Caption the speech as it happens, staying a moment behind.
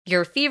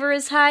Your fever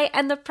is high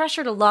and the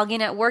pressure to log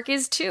in at work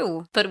is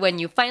too. But when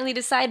you finally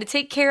decide to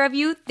take care of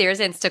you, there's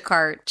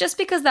Instacart. Just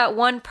because that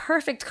one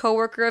perfect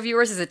coworker of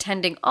yours is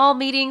attending all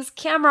meetings,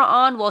 camera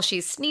on while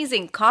she's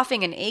sneezing,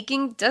 coughing, and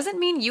aching, doesn't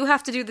mean you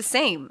have to do the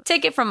same.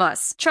 Take it from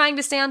us. Trying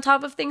to stay on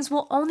top of things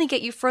will only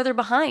get you further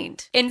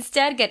behind.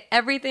 Instead, get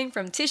everything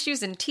from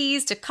tissues and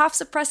teas to cough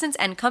suppressants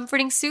and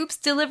comforting soups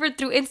delivered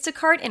through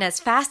Instacart in as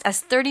fast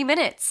as 30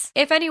 minutes.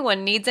 If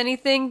anyone needs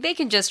anything, they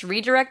can just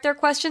redirect their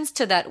questions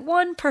to that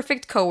one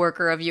perfect coworker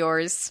of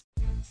yours.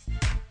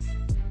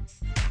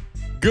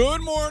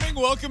 Good morning.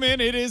 Welcome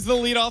in. It is the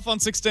leadoff on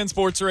 610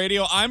 Sports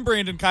Radio. I'm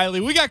Brandon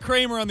Kiley. We got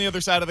Kramer on the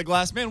other side of the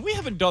glass. Man, we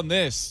haven't done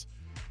this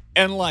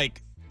in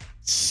like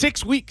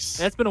 6 weeks.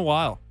 That's been a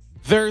while.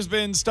 There's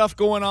been stuff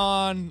going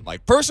on.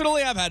 Like,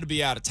 personally, I've had to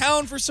be out of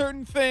town for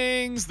certain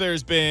things.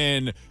 There's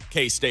been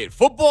K-State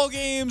football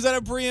games that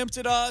have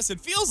preempted us.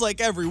 It feels like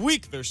every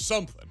week there's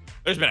something.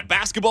 There's been a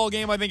basketball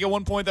game, I think, at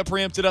one point that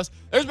preempted us.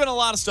 There's been a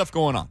lot of stuff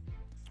going on.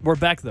 We're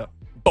back, though.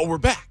 But we're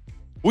back.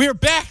 We are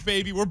back,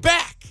 baby. We're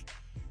back.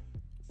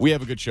 We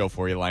have a good show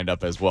for you lined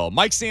up as well.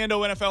 Mike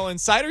Sando, NFL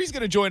Insider. He's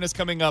going to join us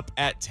coming up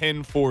at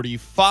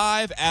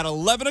 10:45. At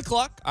 11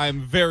 o'clock,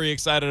 I'm very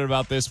excited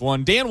about this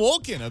one. Dan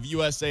Wolken of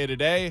USA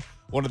Today,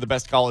 one of the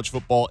best college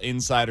football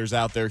insiders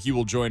out there. He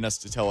will join us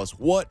to tell us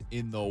what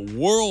in the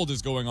world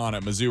is going on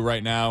at Mizzou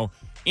right now.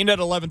 And at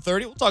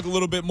 11:30, we'll talk a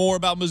little bit more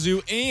about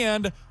Mizzou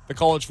and the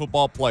college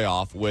football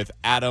playoff with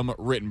Adam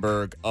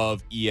Rittenberg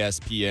of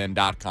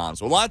ESPN.com.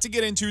 So a lot to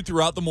get into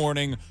throughout the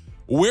morning.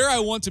 Where I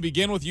want to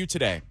begin with you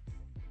today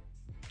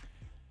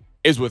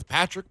is with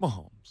Patrick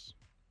Mahomes.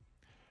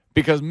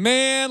 Because,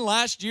 man,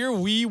 last year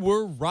we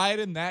were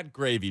riding that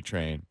gravy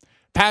train.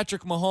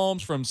 Patrick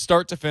Mahomes from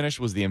start to finish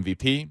was the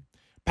MVP.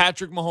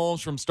 Patrick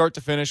Mahomes from start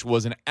to finish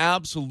was an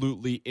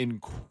absolutely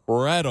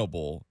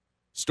incredible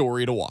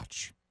story to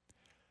watch.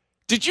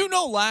 Did you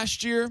know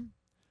last year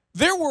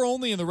there were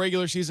only in the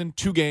regular season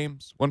 2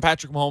 games when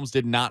Patrick Mahomes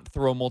did not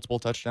throw multiple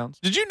touchdowns?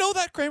 Did you know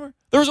that, Kramer?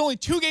 There was only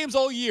 2 games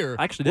all year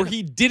where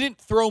he didn't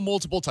throw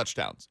multiple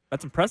touchdowns.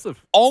 That's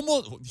impressive.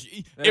 Almost.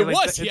 It like,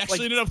 was. He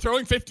actually ended up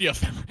throwing 50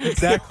 of them.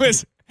 Exactly.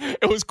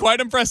 It was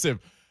quite impressive.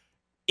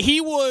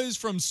 He was,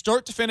 from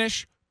start to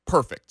finish,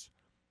 perfect.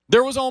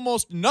 There was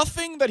almost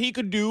nothing that he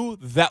could do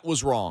that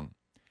was wrong.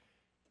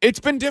 It's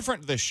been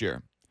different this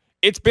year.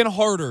 It's been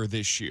harder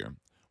this year.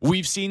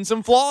 We've seen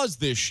some flaws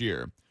this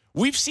year.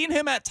 We've seen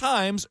him at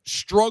times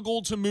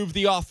struggle to move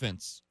the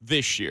offense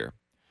this year.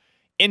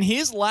 In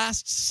his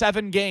last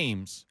 7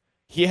 games,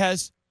 he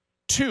has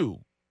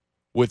 2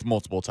 with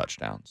multiple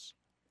touchdowns.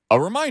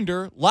 A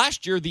reminder,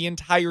 last year, the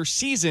entire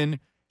season,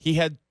 he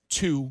had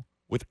 2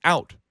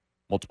 without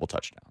multiple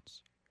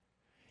touchdowns.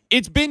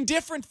 It's been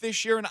different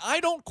this year, and I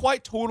don't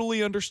quite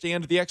totally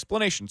understand the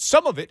explanation.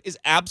 Some of it is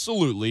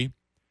absolutely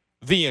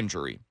the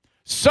injury.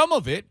 Some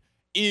of it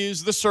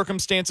is the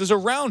circumstances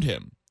around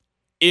him.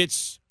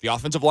 It's the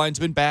offensive line's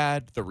been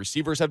bad. The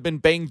receivers have been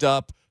banged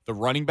up. The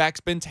running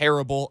back's been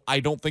terrible. I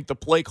don't think the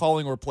play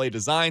calling or play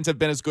designs have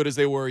been as good as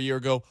they were a year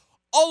ago.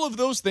 All of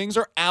those things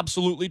are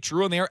absolutely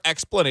true, and they are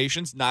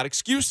explanations, not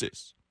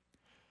excuses.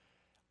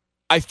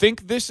 I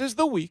think this is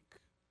the week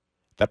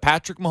that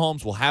Patrick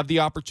Mahomes will have the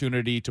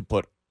opportunity to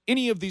put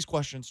any of these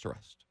questions to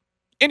rest.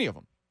 Any of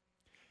them.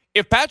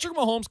 If Patrick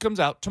Mahomes comes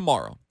out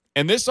tomorrow,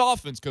 and this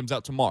offense comes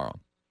out tomorrow,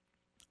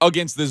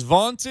 against this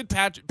vaunted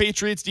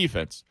Patriots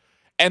defense,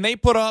 and they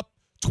put up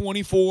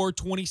 24,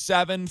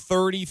 27,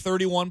 30,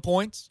 31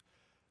 points,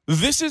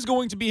 this is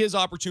going to be his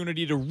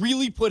opportunity to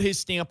really put his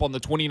stamp on the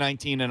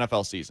 2019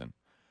 NFL season.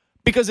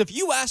 Because if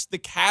you ask the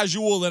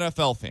casual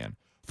NFL fan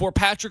for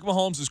Patrick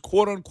Mahomes'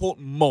 quote-unquote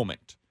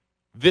moment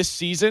this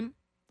season,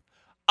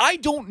 I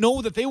don't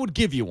know that they would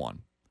give you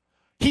one.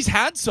 He's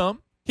had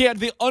some. He had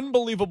the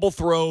unbelievable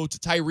throw to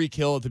Tyreek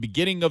Hill at the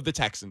beginning of the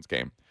Texans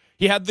game.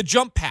 He had the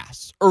jump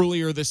pass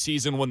earlier this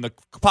season when the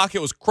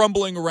pocket was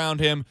crumbling around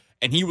him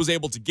and he was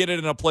able to get it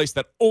in a place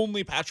that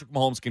only Patrick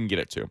Mahomes can get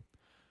it to.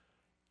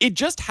 It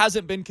just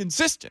hasn't been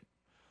consistent.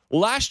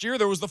 Last year,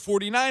 there was the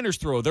 49ers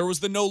throw. There was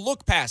the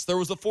no-look pass. There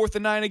was the 4th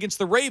and 9 against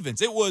the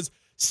Ravens. It was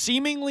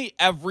seemingly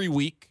every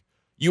week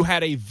you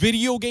had a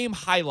video game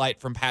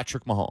highlight from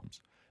Patrick Mahomes.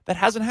 That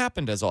hasn't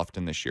happened as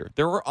often this year.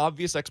 There are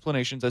obvious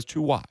explanations as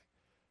to why.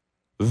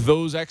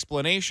 Those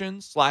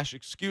explanations /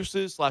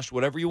 excuses /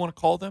 whatever you want to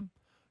call them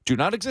do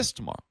not exist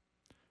tomorrow.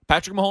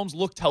 Patrick Mahomes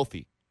looked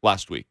healthy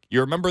last week. You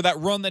remember that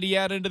run that he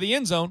had into the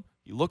end zone?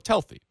 He looked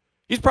healthy.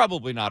 He's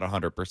probably not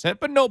 100%,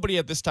 but nobody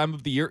at this time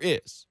of the year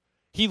is.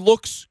 He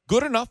looks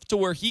good enough to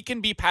where he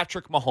can be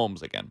Patrick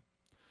Mahomes again.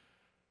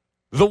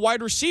 The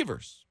wide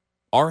receivers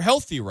are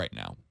healthy right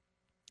now.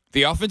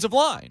 The offensive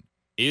line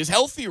is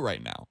healthy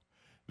right now.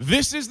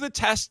 This is the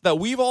test that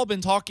we've all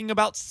been talking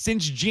about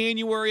since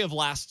January of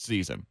last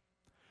season.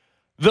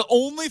 The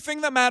only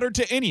thing that mattered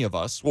to any of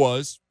us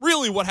was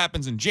really what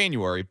happens in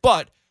January,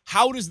 but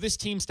how does this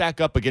team stack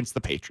up against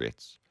the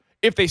Patriots?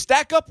 If they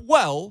stack up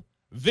well,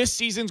 this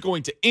season's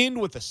going to end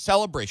with a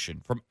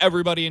celebration from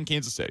everybody in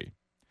Kansas City.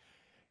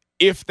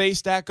 If they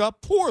stack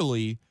up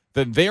poorly,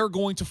 then they're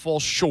going to fall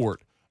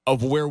short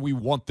of where we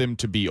want them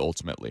to be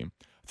ultimately.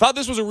 Thought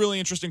this was a really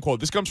interesting quote.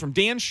 This comes from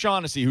Dan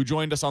Shaughnessy, who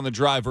joined us on the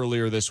drive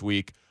earlier this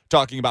week,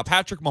 talking about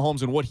Patrick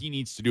Mahomes and what he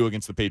needs to do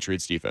against the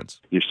Patriots defense.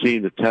 You're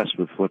seeing the test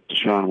with what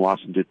Deshaun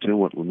Watson did to him,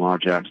 what Lamar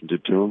Jackson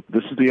did to him.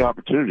 This is the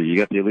opportunity. You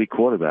got the elite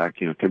quarterback,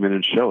 come in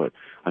and show it.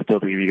 I still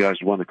think if you guys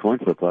won the coin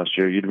flip last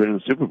year, you'd have been in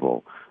the Super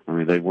Bowl. I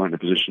mean, they weren't in a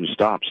position to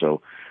stop.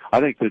 So I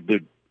think that the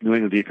New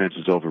England defense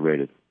is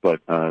overrated. But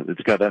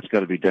that's got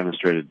to be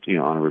demonstrated,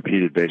 on a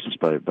repeated basis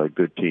by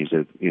good teams.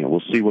 That,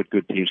 we'll see what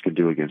good teams can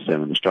do against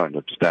them, and they're starting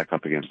to stack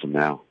up against them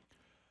now.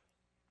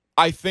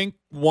 I think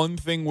one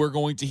thing we're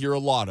going to hear a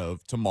lot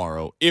of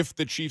tomorrow, if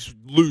the Chiefs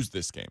lose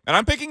this game, and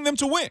I'm picking them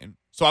to win,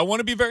 so I want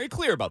to be very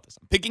clear about this.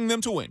 I'm picking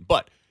them to win.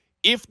 But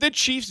if the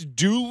Chiefs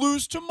do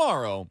lose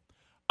tomorrow,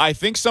 I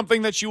think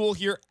something that you will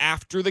hear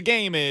after the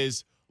game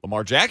is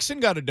Lamar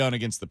Jackson got it done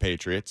against the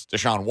Patriots.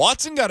 Deshaun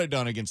Watson got it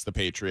done against the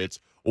Patriots.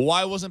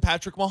 Why wasn't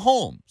Patrick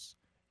Mahomes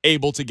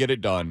able to get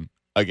it done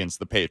against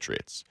the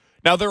Patriots?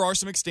 Now, there are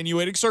some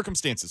extenuating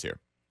circumstances here.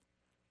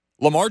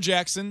 Lamar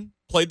Jackson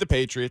played the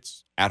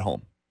Patriots at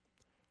home.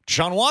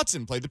 Deshaun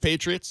Watson played the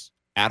Patriots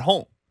at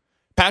home.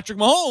 Patrick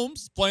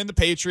Mahomes playing the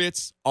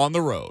Patriots on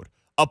the road,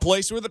 a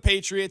place where the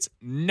Patriots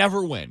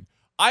never win.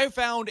 I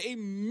found a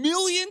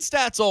million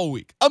stats all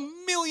week, a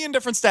million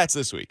different stats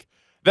this week,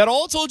 that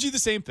all told you the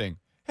same thing.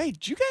 Hey,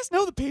 did you guys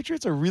know the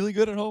Patriots are really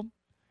good at home?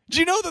 Did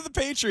you know that the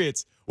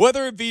Patriots,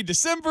 whether it be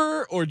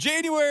December or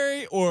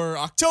January or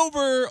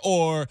October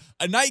or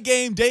a night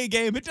game, day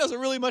game, it doesn't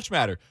really much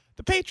matter.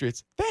 The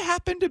Patriots, they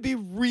happen to be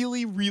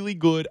really, really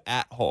good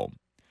at home,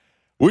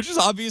 which is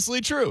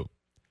obviously true.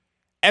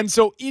 And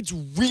so it's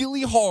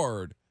really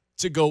hard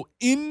to go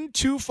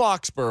into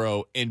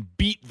Foxborough and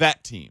beat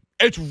that team.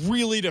 It's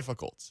really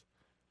difficult.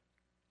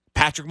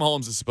 Patrick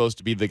Mahomes is supposed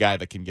to be the guy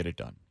that can get it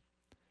done.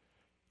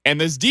 And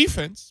this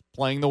defense,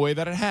 playing the way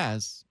that it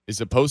has, is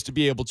supposed to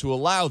be able to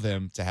allow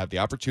them to have the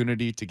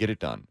opportunity to get it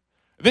done.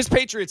 This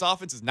Patriots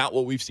offense is not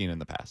what we've seen in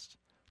the past.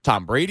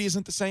 Tom Brady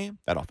isn't the same.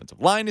 That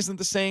offensive line isn't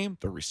the same.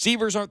 The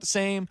receivers aren't the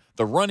same.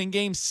 The running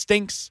game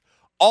stinks.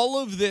 All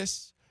of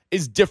this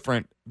is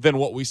different than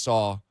what we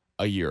saw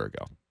a year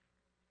ago.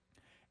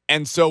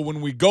 And so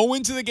when we go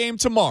into the game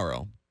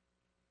tomorrow,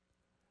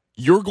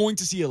 you're going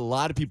to see a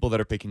lot of people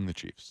that are picking the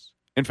Chiefs.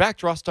 In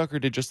fact, Ross Tucker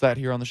did just that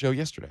here on the show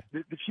yesterday.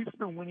 The Chiefs have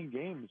been winning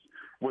games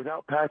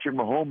without Patrick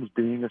Mahomes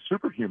being a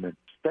superhuman.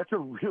 That's a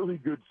really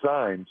good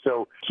sign.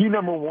 So key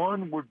number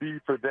one would be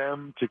for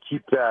them to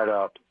keep that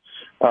up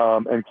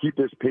and keep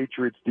this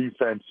Patriots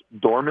defense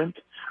dormant.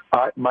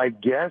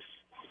 The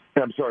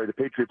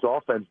Patriots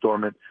offense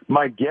dormant.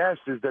 My guess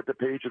is that the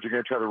Patriots are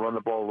going to try to run the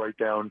ball right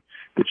down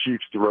the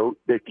Chiefs' throat.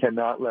 They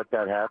cannot let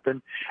that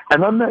happen.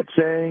 And I'm not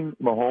saying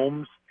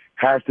Mahomes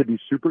has to be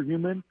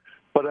superhuman,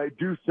 but I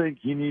do think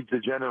he needs to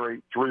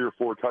generate 3 or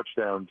 4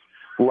 touchdowns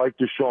like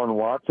Deshaun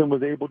Watson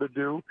was able to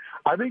do.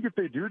 I think if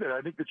they do that, I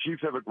think the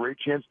Chiefs have a great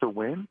chance to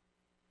win.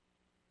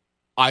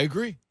 I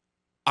agree.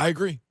 I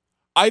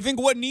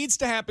think what needs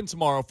to happen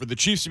tomorrow for the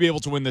Chiefs to be able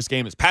to win this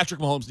game is Patrick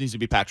Mahomes needs to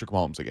be Patrick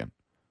Mahomes again.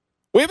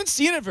 We haven't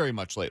seen it very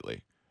much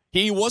lately.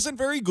 He wasn't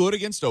very good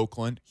against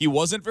Oakland. He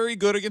wasn't very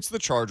good against the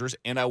Chargers.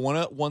 And I want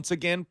to once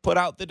again put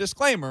out the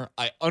disclaimer.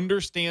 I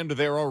understand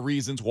there are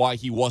reasons why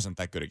he wasn't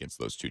that good against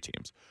those two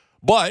teams.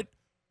 But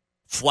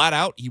flat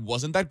out, he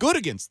wasn't that good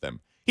against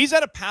them. He's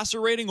had a passer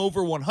rating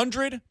over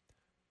 100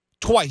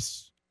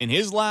 twice in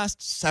his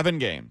last 7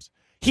 games.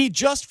 He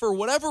just, for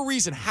whatever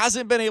reason,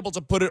 hasn't been able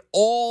to put it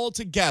all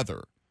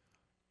together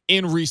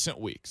in recent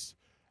weeks.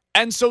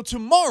 And so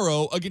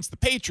tomorrow against the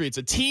Patriots,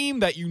 a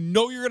team that you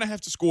know you're going to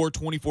have to score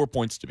 24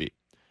 points to beat,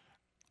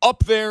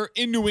 up there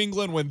in New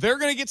England when they're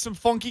going to get some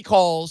funky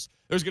calls,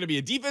 there's going to be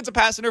a defensive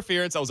pass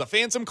interference. That was a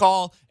phantom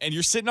call, and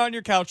you're sitting on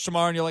your couch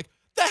tomorrow and you're like,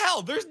 the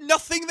hell, there's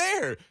nothing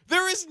there.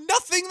 There is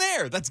nothing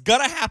there. That's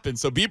going to happen.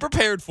 So be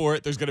prepared for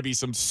it. There's going to be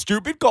some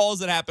stupid calls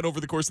that happen over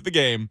the course of the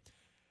game.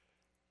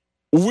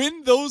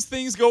 When those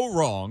things go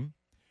wrong,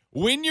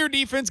 when your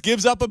defense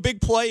gives up a big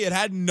play it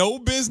had no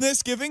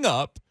business giving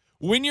up,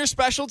 when your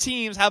special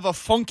teams have a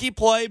funky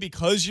play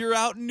because you're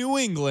out in New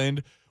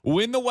England,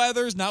 when the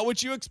weather's not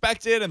what you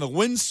expected and the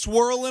wind's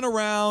swirling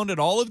around and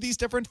all of these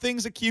different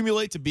things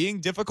accumulate to being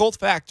difficult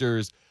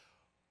factors,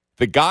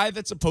 the guy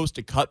that's supposed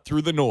to cut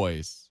through the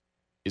noise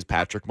is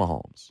Patrick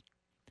Mahomes.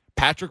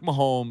 Patrick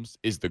Mahomes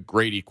is the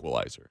great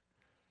equalizer.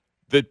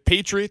 The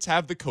Patriots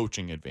have the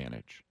coaching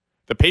advantage.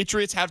 The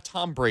Patriots have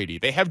Tom Brady.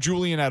 They have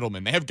Julian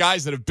Edelman. They have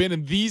guys that have been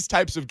in these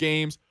types of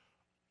games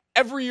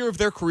every year of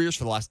their careers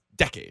for the last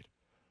decade.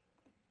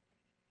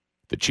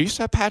 The Chiefs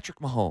have Patrick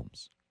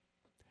Mahomes.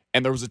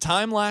 And there was a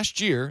time last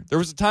year, there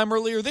was a time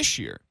earlier this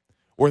year,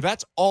 where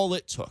that's all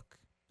it took.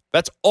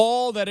 That's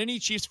all that any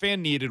Chiefs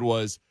fan needed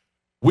was,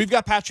 we've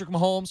got Patrick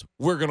Mahomes,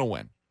 we're going to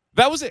win.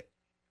 That was it.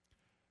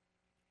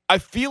 I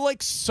feel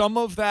like some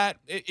of that,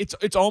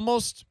 it's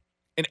almost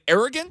an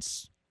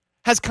arrogance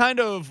has kind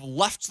of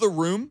left the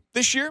room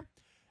this year.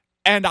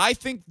 And I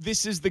think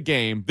this is the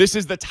game, this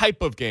is the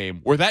type of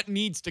game where that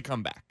needs to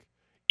come back.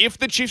 If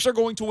the Chiefs are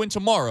going to win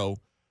tomorrow,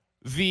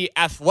 the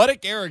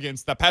athletic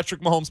arrogance that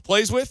Patrick Mahomes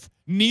plays with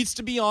needs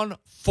to be on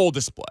full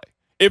display.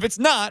 If it's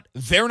not,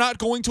 they're not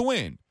going to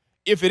win.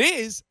 If it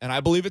is, and I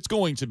believe it's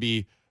going to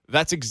be,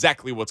 that's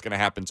exactly what's going to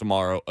happen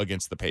tomorrow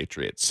against the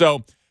Patriots.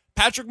 So,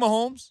 Patrick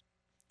Mahomes,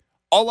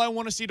 all I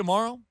want to see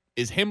tomorrow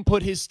is him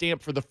put his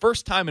stamp for the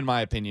first time, in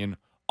my opinion,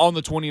 on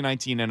the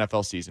 2019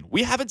 NFL season.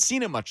 We haven't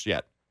seen it much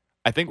yet.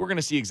 I think we're going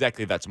to see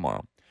exactly that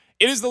tomorrow.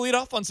 It is the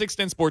leadoff on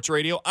 610 Sports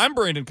Radio. I'm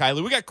Brandon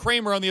Kiley. We got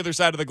Kramer on the other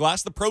side of the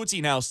glass. The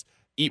Protein House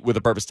Eat with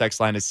a Purpose text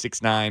line is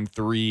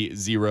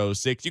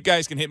 69306. You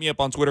guys can hit me up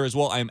on Twitter as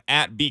well. I'm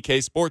at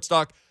BK Sports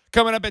Talk.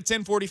 Coming up at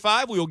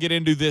 10:45, we will get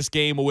into this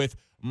game with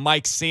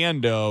Mike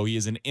Sando. He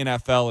is an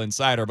NFL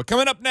insider. But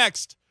coming up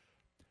next,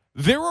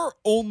 there are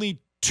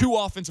only two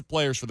offensive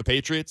players for the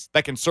Patriots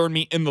that concern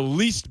me in the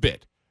least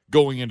bit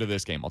going into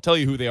this game. I'll tell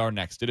you who they are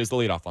next. It is the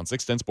leadoff on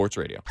 610 Sports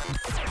Radio.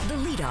 The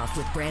leadoff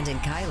with Brandon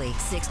Kiley,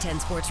 610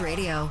 Sports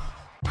Radio.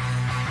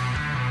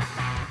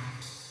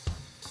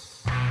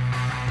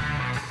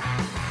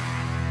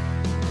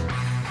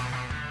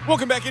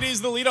 Welcome back. It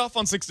is the leadoff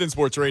on 610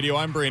 Sports Radio.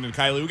 I'm Brandon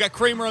Kiley. We got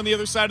Kramer on the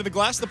other side of the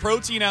glass. The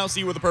Protein House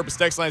with a Purpose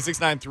text line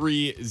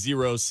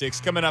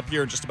 69306. Coming up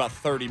here in just about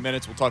 30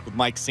 minutes, we'll talk with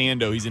Mike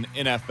Sando. He's an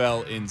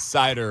NFL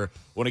insider.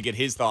 Want to get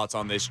his thoughts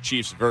on this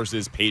Chiefs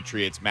versus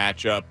Patriots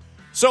matchup.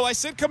 So I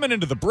said coming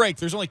into the break,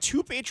 there's only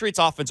two Patriots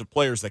offensive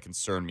players that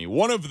concern me.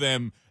 One of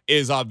them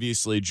is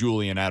obviously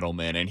Julian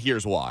Edelman, and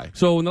here's why.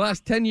 So in the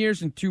last 10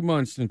 years and 2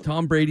 months, and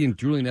Tom Brady and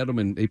Julian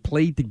Edelman, they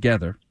played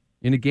together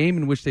in a game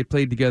in which they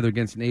played together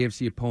against an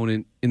AFC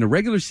opponent. In the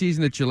regular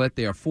season at Gillette,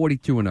 they are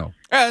 42-0. Yeah,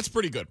 that's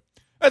pretty good.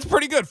 That's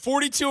pretty good.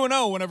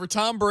 42-0 whenever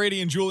Tom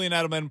Brady and Julian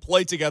Edelman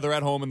play together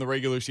at home in the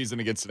regular season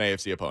against an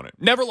AFC opponent.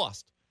 Never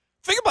lost.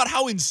 Think about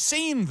how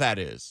insane that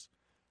is.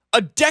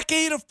 A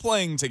decade of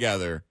playing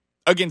together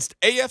against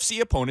AFC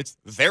opponents,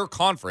 their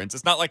conference.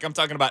 It's not like I'm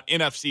talking about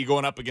NFC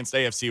going up against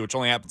AFC, which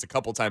only happens a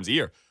couple times a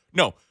year.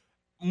 No,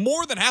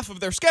 more than half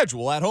of their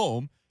schedule at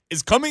home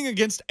is coming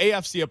against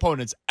AFC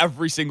opponents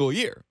every single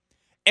year.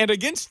 And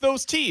against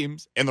those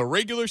teams in the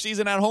regular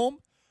season at home,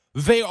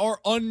 they are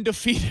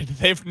undefeated.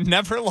 They've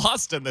never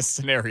lost in this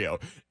scenario.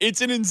 It's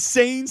an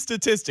insane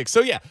statistic.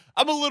 So, yeah,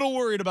 I'm a little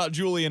worried about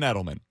Julian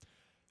Edelman.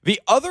 The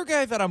other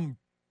guy that I'm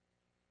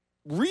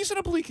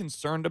reasonably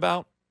concerned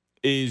about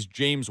is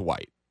James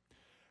White.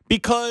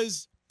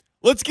 Because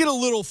let's get a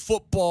little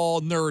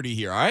football nerdy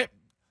here, all right?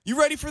 You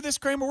ready for this,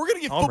 Kramer? We're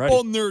going to get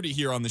football nerdy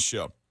here on the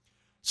show.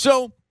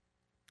 So,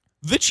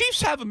 the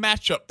Chiefs have a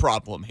matchup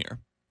problem here.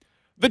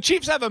 The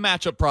Chiefs have a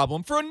matchup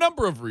problem for a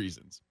number of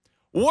reasons.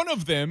 One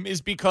of them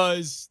is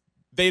because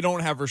they don't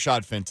have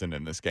Rashad Fenton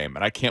in this game,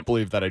 and I can't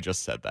believe that I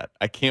just said that.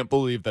 I can't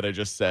believe that I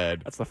just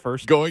said that's the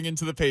first going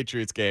into the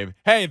Patriots game.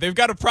 Hey, they've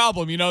got a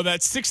problem. You know, that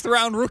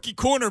 6th-round rookie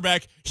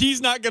cornerback, he's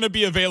not going to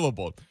be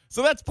available.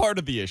 So that's part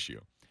of the issue.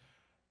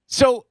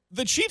 So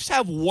the Chiefs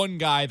have one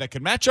guy that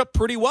can match up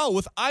pretty well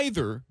with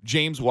either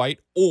James White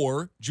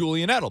or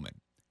Julian Edelman.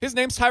 His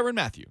name's Tyrann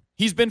Mathieu.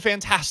 He's been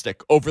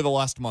fantastic over the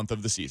last month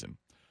of the season.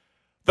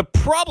 The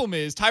problem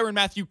is Tyrann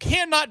Mathieu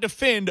cannot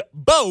defend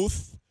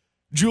both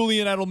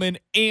Julian Edelman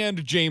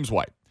and James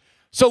White.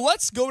 So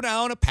let's go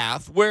down a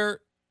path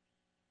where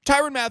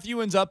Tyrann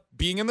Mathieu ends up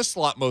being in the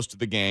slot most of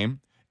the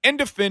game and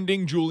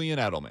defending Julian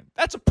Edelman.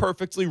 That's a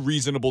perfectly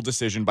reasonable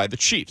decision by the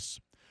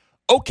Chiefs.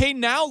 Okay,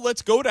 now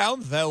let's go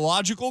down the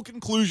logical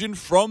conclusion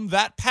from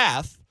that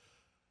path.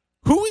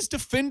 Who is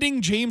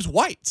defending James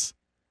White?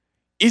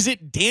 Is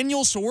it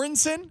Daniel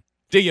Sorensen?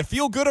 Do you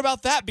feel good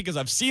about that? Because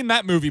I've seen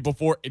that movie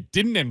before. It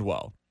didn't end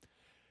well.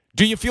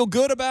 Do you feel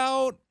good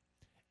about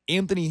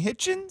Anthony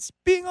Hitchens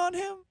being on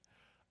him?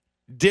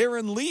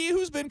 Darren Lee,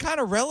 who's been kind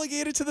of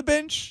relegated to the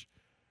bench?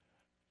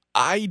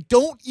 I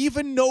don't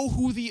even know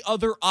who the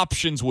other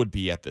options would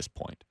be at this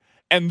point.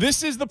 And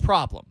this is the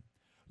problem.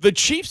 The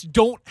Chiefs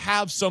don't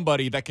have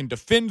somebody that can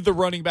defend the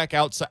running back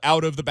out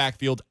of the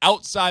backfield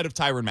outside of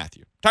Tyrann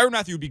Mathieu. Tyrann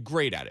Mathieu would be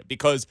great at it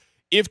because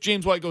if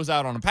James White goes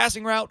out on a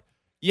passing route,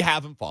 you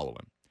have him follow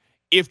him.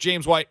 If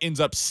James White ends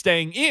up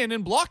staying in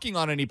and blocking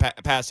on any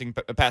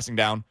passing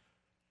down,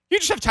 you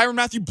just have Tyrann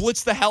Mathieu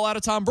blitz the hell out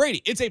of Tom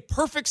Brady. It's a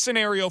perfect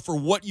scenario for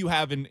what you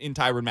have in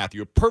Tyrann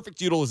Mathieu, a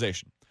perfect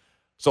utilization.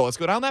 So let's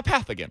go down that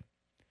path again.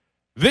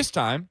 This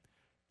time,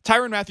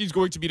 Tyrann Mathieu is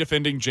going to be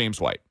defending James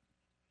White.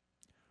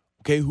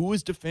 Okay, who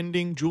is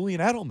defending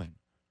Julian Edelman?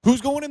 Who's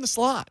going in the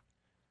slot?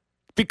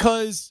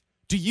 Because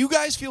do you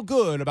guys feel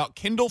good about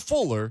Kendall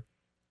Fuller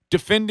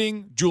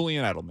defending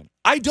Julian Edelman?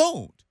 I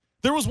don't.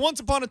 There was once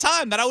upon a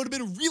time that I would have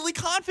been really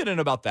confident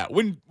about that.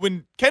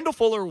 When Kendall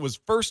Fuller was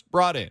first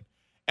brought in,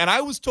 and I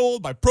was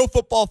told by Pro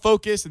Football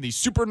Focus and these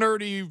super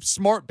nerdy,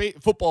 smart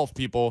football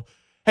people,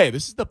 hey,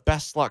 this is the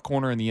best slot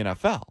corner in the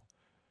NFL.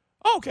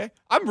 Oh, okay.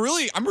 I'm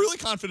really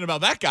confident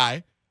about that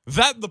guy.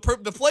 That the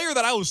player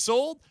that I was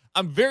sold,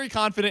 I'm very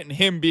confident in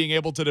him being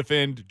able to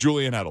defend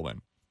Julian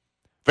Edelman.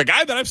 The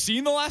guy that I've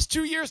seen the last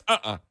 2 years,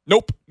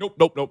 Nope.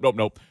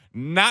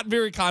 Not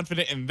very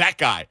confident in that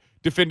guy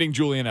defending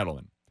Julian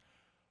Edelman.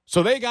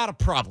 So they got a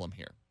problem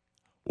here.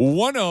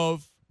 One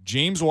of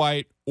James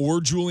White or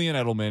Julian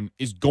Edelman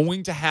is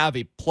going to have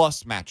a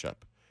plus matchup.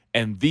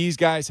 And these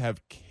guys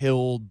have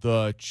killed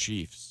the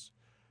Chiefs.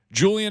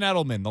 Julian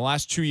Edelman, the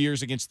last 2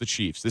 years against the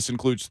Chiefs, this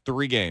includes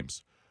 3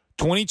 games.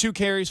 22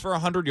 carries for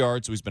 100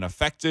 yards, so he's been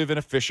effective and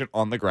efficient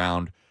on the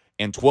ground,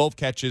 and 12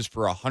 catches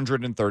for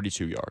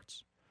 132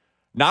 yards.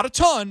 Not a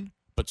ton,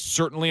 but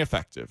certainly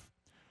effective.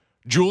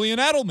 Julian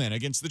Edelman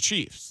against the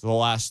Chiefs, the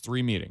last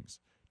 3 meetings.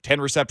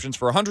 10 receptions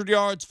for 100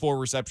 yards, 4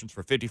 receptions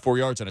for 54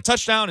 yards and a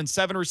touchdown, and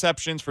 7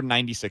 receptions for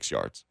 96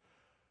 yards.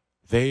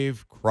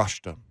 They've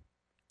crushed him.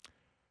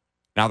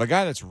 Now, the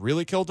guy that's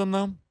really killed him,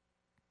 though,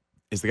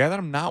 is the guy that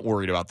I'm not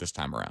worried about this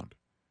time around.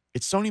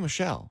 It's Sony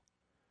Michel.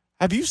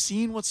 Have you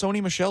seen what Sony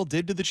Michel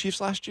did to the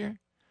Chiefs last year?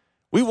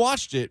 We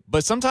watched it,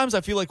 but sometimes I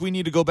feel like we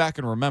need to go back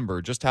and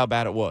remember just how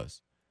bad it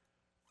was.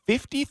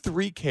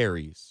 53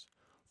 carries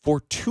for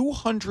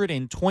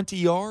 220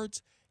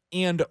 yards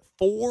and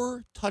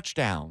 4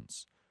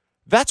 touchdowns.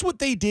 That's what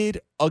they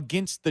did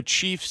against the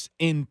Chiefs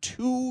in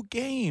 2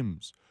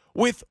 games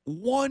with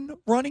 1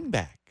 running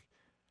back.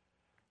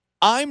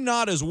 I'm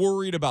not as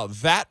worried about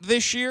that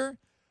this year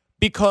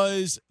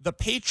because the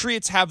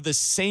Patriots have the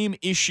same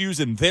issues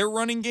in their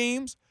running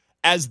games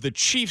as the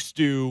Chiefs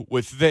do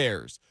with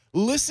theirs.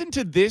 Listen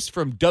to this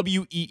from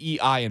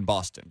WEEI in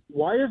Boston.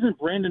 Why isn't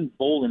Brandon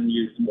Bolden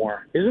used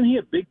more? Isn't he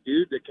a big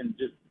dude that can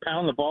just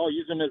pound the ball,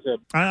 use him as a...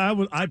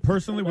 I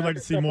personally would like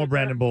to see more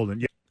Brandon Bolden.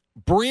 Yeah.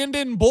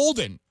 Brandon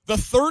Bolden, the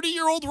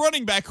 30-year-old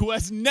running back who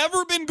has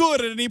never been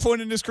good at any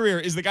point in his career,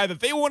 is the guy that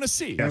they want to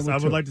see. Yes, I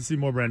would like to see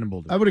more Brandon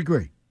Bolden. I would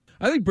agree.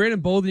 I think Brandon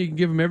Bolden, you can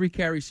give him every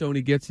carry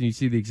Sony gets, and you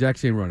see the exact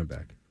same running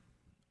back.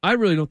 I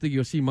really don't think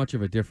you'll see much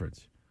of a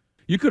difference.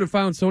 You could have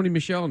found Sony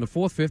Michel in the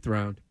 4th, 5th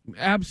round.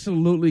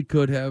 Absolutely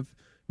could have.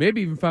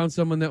 Maybe even found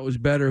someone that was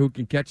better who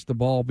can catch the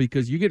ball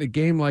because you get a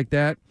game like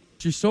that,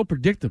 it's just so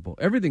predictable.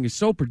 Everything is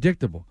so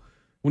predictable.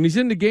 When he's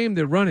in the game,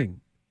 they're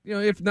running.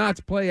 If not,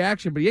 it's play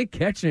action, but he ain't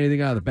catching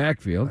anything out of the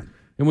backfield. Right.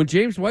 And when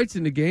James White's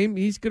in the game,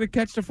 he's going to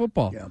catch the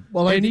football. Yeah.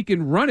 Well, he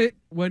can run it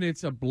when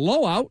it's a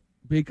blowout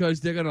because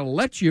they're going to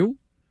let you.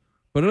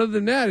 But other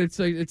than that,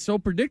 it's so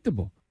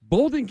predictable.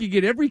 Bolden can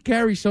get every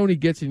carry Sony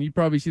gets, and you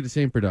probably see the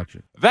same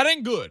production. That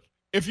ain't good.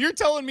 If you're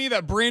telling me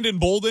that Brandon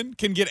Bolden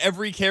can get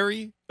every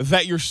carry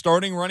that your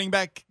starting running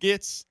back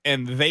gets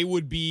and they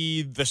would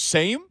be the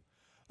same,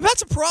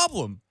 that's a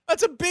problem.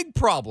 That's a big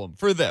problem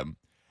for them.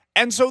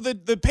 And so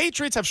the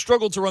Patriots have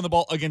struggled to run the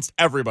ball against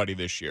everybody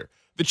this year.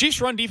 The Chiefs'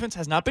 run defense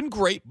has not been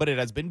great, but it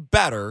has been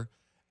better.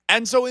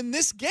 And so in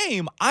this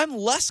game, I'm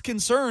less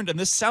concerned, and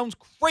this sounds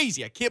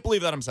crazy. I can't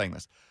believe that I'm saying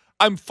this.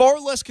 I'm far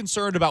less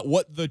concerned about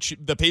what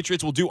the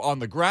Patriots will do on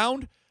the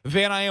ground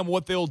than I am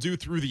what they'll do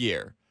through the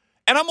air.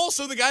 And I'm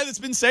also the guy that's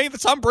been saying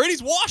that Tom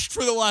Brady's washed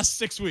for the last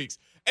 6 weeks.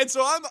 And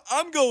so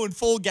I'm going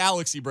full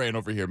galaxy brain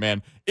over here,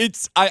 man.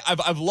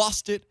 I've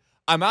lost it.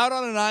 I'm out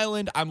on an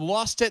island. I'm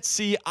lost at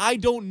sea. I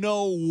don't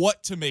know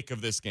what to make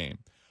of this game.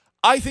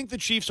 I think the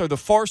Chiefs are the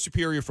far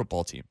superior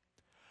football team.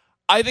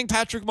 I think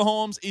Patrick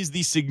Mahomes is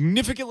the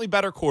significantly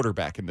better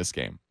quarterback in this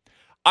game.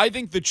 I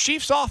think the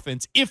Chiefs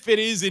offense, if it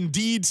is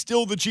indeed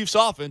still the Chiefs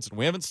offense, and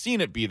we haven't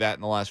seen it be that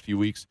in the last few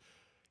weeks,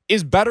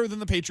 is better than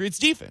the Patriots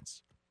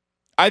defense.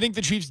 I think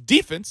the Chiefs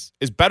defense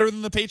is better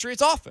than the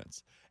Patriots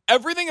offense.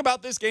 Everything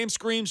about this game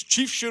screams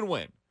Chiefs should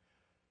win.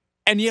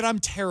 And yet I'm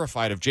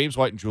terrified of James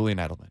White and Julian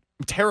Edelman.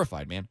 I'm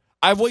terrified, man.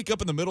 I wake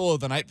up in the middle of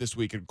the night this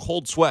week in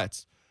cold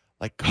sweats.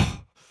 Like,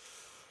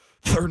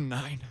 3rd and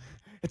 9.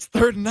 It's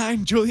 3rd and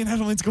 9. Julian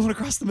Edelman's going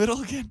across the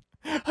middle again.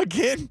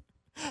 Again.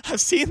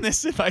 I've seen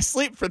this if I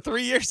sleep for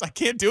 3 years. I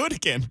can't do it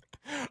again.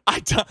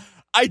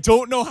 I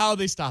don't know how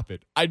they stop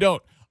it. I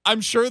don't.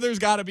 I'm sure there's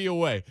got to be a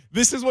way.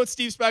 This is what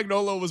Steve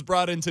Spagnuolo was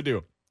brought in to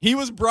do. He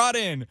was brought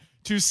in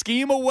to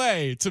scheme a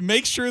way to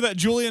make sure that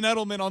Julian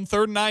Edelman on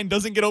 3rd and 9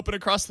 doesn't get open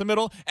across the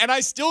middle, and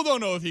I still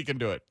don't know if he can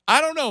do it. I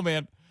don't know,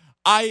 man.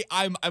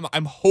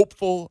 I'm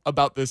hopeful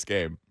about this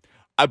game.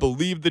 I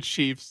believe the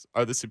Chiefs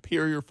are the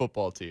superior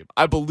football team.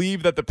 I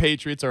believe that the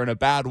Patriots are in a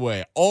bad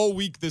way. All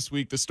week this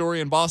week, the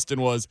story in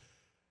Boston was,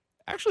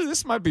 actually,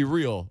 this might be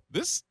real.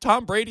 This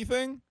Tom Brady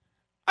thing,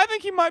 I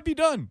think he might be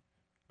done.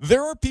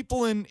 There are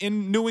people in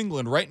New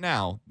England right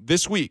now,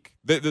 this week,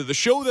 the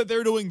show that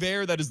they're doing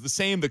there that is the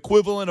same, the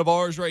equivalent of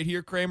ours right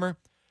here, Kramer.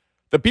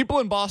 The people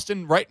in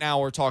Boston right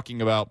now are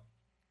talking about,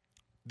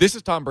 this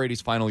is Tom Brady's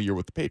final year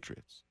with the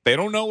Patriots. They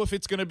don't know if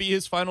it's going to be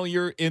his final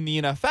year in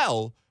the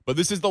NFL, but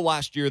this is the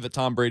last year that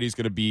Tom Brady's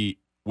going to be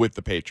with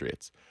the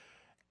Patriots.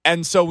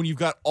 And so when you've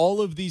got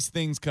all of these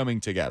things coming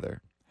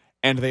together,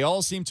 and they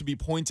all seem to be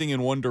pointing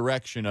in one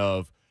direction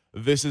of,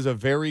 this is a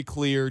very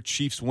clear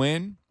Chiefs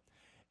win,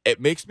 it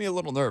makes me a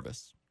little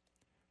nervous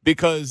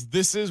because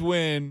this is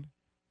when,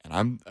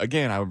 and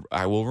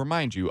I will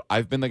remind you,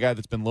 I've been the guy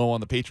that's been low on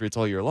the Patriots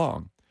all year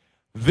long.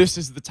 This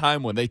is the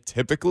time when they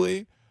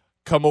typically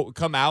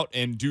come out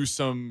and do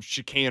some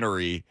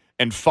chicanery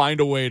and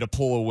find a way to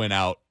pull a win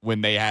out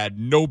when they had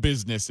no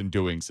business in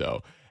doing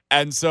so.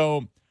 And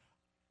so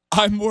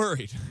I'm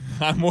worried.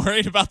 I'm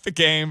worried about the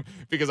game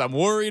because I'm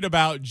worried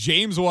about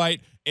James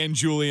White and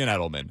Julian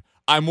Edelman.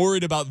 I'm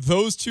worried about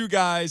those two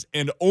guys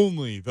and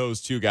only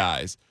those two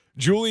guys.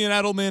 Julian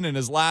Edelman in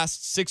his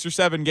last 6 or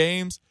 7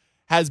 games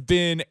has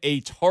been a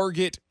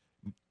target,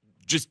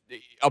 just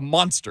a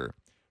monster.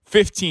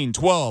 15,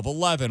 12,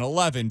 11,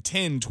 11,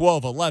 10,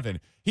 12, 11.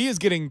 He is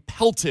getting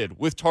pelted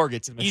with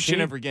targets each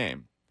and every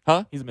game.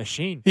 Huh? He's a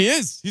machine. He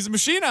is. He's a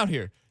machine out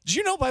here. Did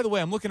you know, by the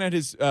way, I'm looking at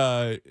his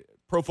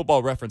Pro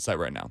Football Reference site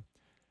right now.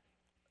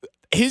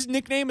 His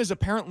nickname is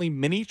apparently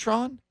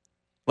Minitron,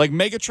 like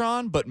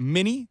Megatron, but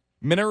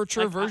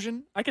miniature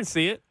version. I can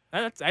see it.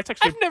 That's actually.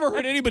 I've never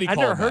heard anybody call I've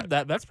never him heard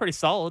that. That's pretty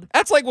solid.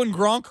 That's like when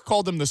Gronk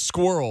called him the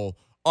squirrel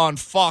on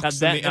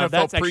Fox in the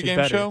NFL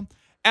pregame show.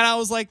 And I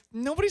was like,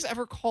 nobody's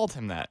ever called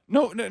him that.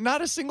 No,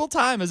 not a single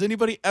time has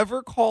anybody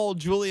ever called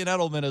Julian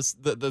Edelman as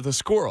the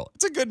squirrel.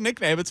 It's a good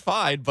nickname. It's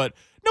fine, but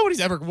nobody's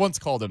ever once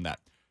called him that.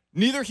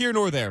 Neither here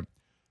nor there.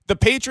 The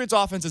Patriots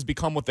offense has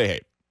become what they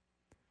hate.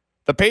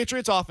 The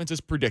Patriots offense is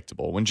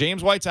predictable. When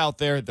James White's out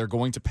there, they're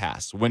going to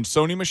pass. When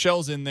Sony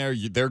Michel's in there,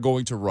 they're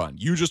going to run.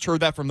 You just heard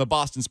that from the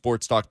Boston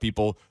Sports Talk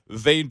people.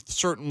 They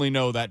certainly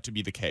know that to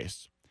be the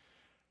case.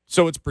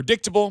 So it's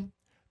predictable.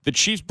 The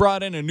Chiefs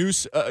brought in a new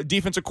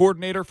defensive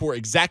coordinator for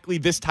exactly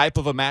this type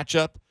of a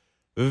matchup.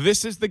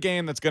 This is the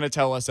game that's going to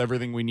tell us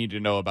everything we need to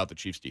know about the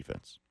Chiefs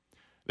defense.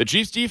 The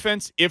Chiefs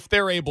defense, if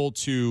they're able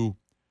to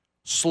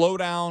slow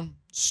down,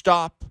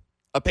 stop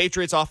a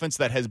Patriots offense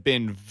that has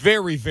been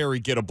very, very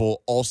gettable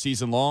all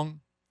season long,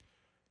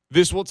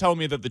 this will tell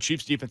me that the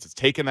Chiefs defense has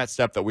taken that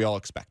step that we all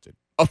expected.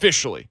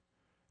 Officially,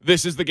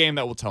 this is the game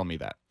that will tell me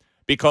that,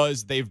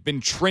 because they've been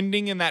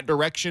trending in that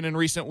direction in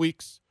recent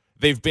weeks.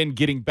 They've been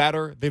getting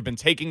better. They've been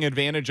taking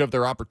advantage of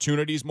their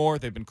opportunities more.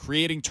 They've been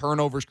creating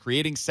turnovers,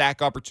 creating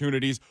sack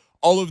opportunities.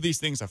 All of these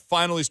things have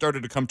finally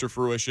started to come to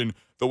fruition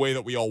the way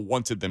that we all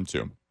wanted them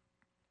to.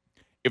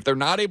 If they're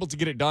not able to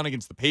get it done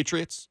against the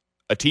Patriots,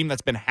 a team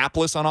that's been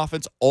hapless on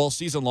offense all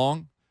season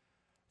long,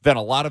 then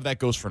a lot of that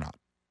goes for naught.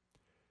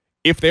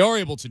 If they are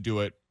able to do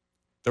it,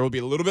 there will be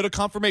a little bit of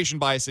confirmation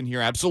bias in here,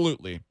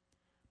 absolutely.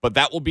 But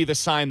that will be the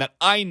sign that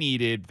I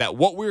needed, that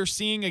what we're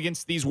seeing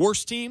against these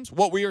worst teams,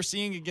 what we are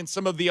seeing against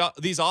some of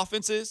these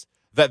offenses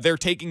that they're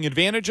taking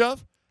advantage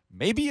of,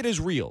 maybe it is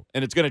real,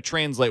 and it's going to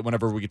translate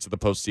whenever we get to the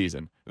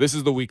postseason. This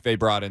is the week they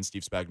brought in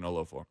Steve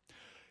Spagnuolo for.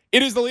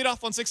 It is the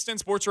leadoff on 610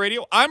 Sports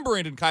Radio. I'm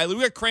Brandon Kiley.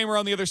 We got Kramer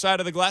on the other side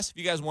of the glass. If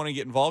you guys want to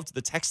get involved,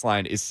 the text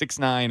line is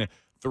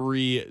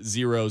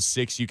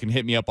 69306. You can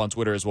hit me up on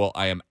Twitter as well.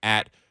 I am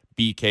at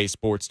BK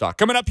Sports Talk.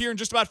 Coming up here in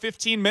just about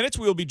 15 minutes,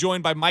 we will be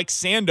joined by Mike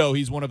Sando.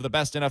 He's one of the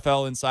best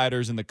NFL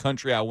insiders in the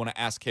country. I want to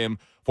ask him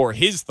for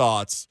his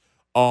thoughts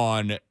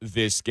on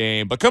this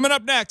game. But coming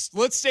up next,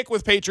 let's stick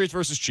with Patriots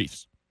versus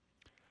Chiefs.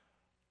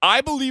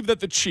 I believe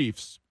that the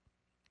Chiefs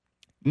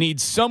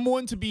need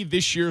someone to be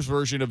this year's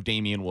version of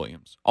Damien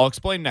Williams. I'll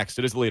explain next.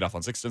 It is the leadoff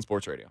on 610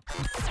 Sports Radio.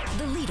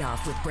 The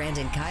leadoff with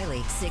Brandon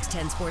Kiley,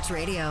 610 Sports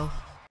Radio.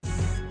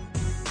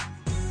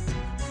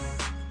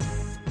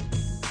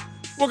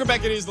 Welcome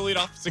back. It is the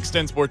leadoff,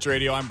 610 Sports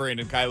Radio. I'm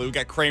Brandon Kiley. We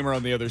got Kramer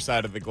on the other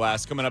side of the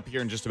glass. Coming up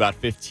here in just about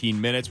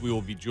 15 minutes, we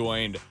will be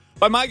joined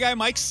by my guy,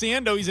 Mike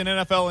Sando. He's an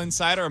NFL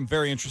insider. I'm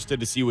very interested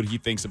to see what he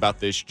thinks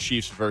about this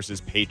Chiefs versus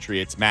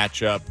Patriots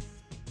matchup.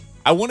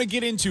 I want to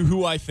get into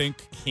who I think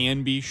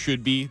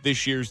should be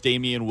this year's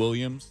Damien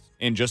Williams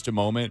in just a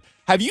moment.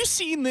 Have you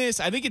seen this?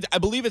 I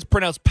believe it's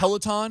pronounced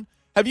Peloton.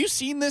 Have you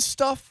seen this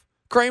stuff,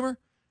 Kramer?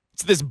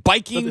 It's this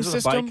biking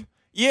system. Bike?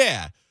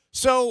 Yeah.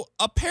 So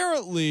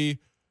apparently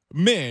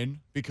men,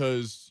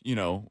 because,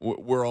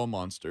 we're all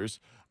monsters,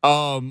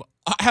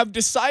 have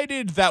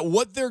decided that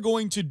what they're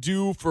going to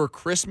do for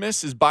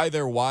Christmas is buy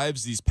their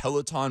wives these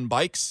Peloton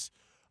bikes.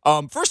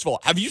 First of all,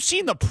 have you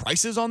seen the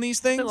prices on these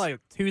things? Like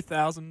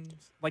 $2,000,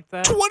 like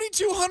that.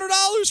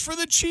 $2,200 for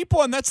the cheap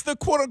one. That's the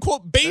quote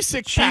unquote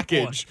basic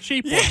package.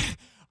 Cheap one.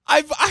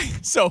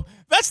 So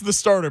that's the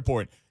starter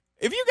point.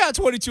 If you got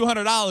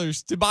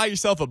 $2,200 to buy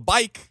yourself a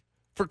bike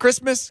for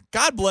Christmas,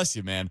 God bless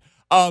you, man.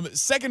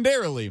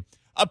 Secondarily,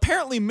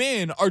 apparently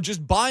men are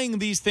just buying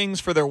these things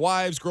for their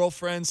wives,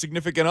 girlfriends,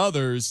 significant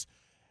others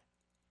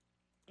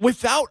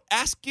without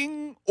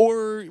asking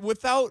or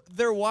without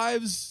their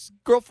wives,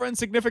 girlfriend,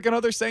 significant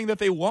other saying that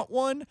they want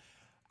one.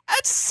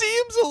 That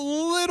seems a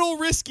little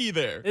risky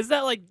there. Is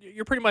that like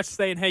you're pretty much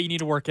saying, hey, you need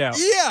to work out?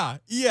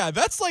 Yeah.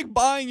 That's like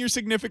buying your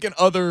significant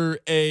other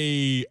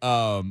a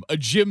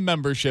gym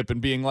membership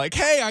and being like,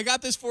 hey, I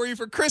got this for you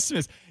for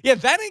Christmas. Yeah,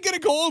 that ain't going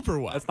to go over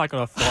well. That's not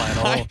going to fly at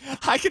all.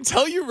 I can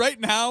tell you right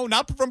now,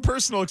 not from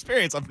personal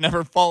experience, I've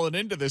never fallen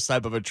into this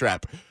type of a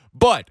trap.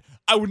 But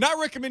I would not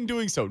recommend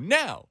doing so.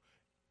 Now,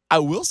 I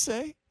will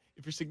say,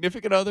 if your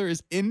significant other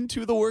is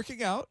into the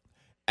working out,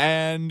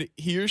 and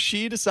he or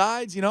she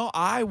decides,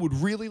 I would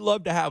really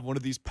love to have one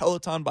of these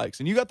Peloton bikes,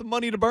 and you got the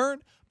money to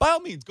burn, by all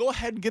means, go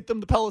ahead and get them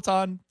the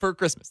Peloton for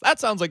Christmas. That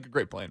sounds like a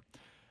great plan.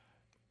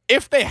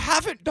 If they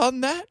haven't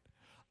done that,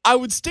 I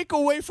would stick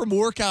away from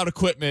workout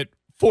equipment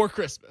for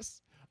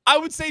Christmas. I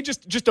would say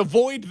just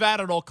avoid that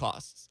at all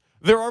costs.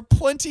 There are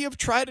plenty of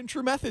tried and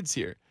true methods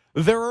here.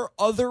 There are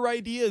other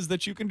ideas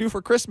that you can do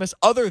for Christmas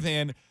other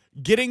than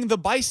getting the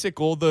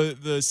bicycle,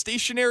 the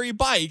stationary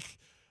bike,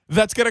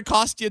 that's going to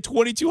cost you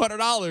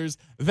 $2,200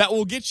 that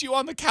will get you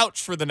on the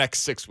couch for the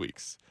next 6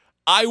 weeks.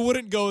 I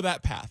wouldn't go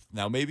that path.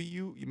 Now,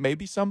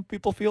 maybe some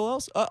people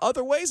feel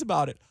other ways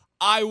about it.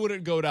 I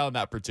wouldn't go down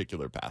that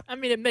particular path. I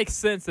mean, it makes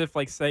sense if,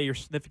 like, say your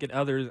significant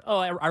others. Oh,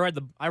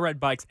 I ride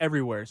bikes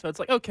everywhere, so it's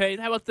like, okay,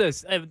 how about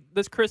this?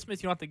 This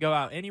Christmas, you don't have to go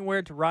out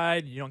anywhere to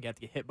ride. You don't have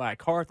to get hit by a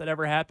car if that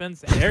ever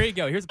happens. And there you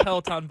go. Here's a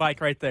Peloton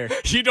bike right there.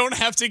 You don't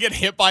have to get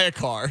hit by a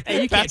car.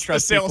 Hey, you can't That's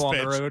trust the sales people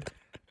pitch. on the road.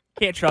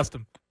 Can't trust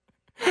them.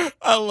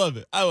 I love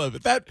it.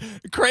 That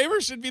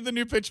Kramer should be the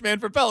new pitch man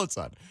for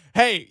Peloton.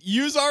 Hey,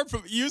 use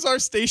our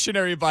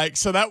stationary bike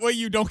so that way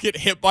you don't get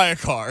hit by a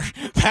car.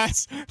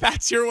 That's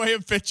your way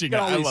of pitching.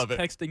 I love it.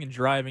 Texting and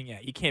driving. Yeah,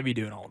 you can't be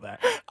doing all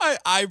that.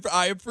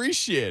 I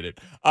appreciate it.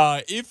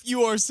 If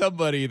you are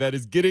somebody that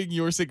is getting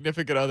your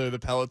significant other the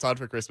Peloton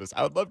for Christmas,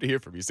 I would love to hear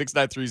from you.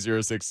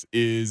 69306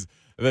 is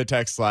the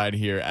text line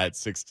here at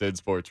 610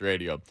 Sports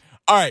Radio.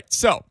 All right,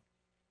 so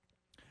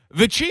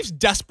the Chiefs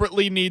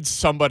desperately need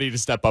somebody to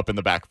step up in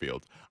the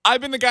backfield.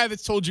 I've been the guy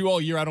that's told you all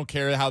year I don't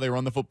care how they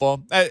run the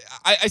football.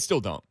 I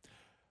still don't.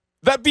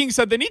 That being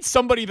said, they need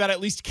somebody that at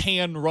least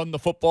can run the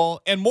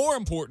football. And more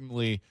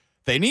importantly,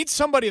 they need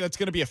somebody that's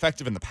going to be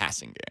effective in the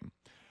passing game.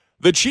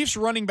 The Chiefs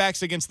running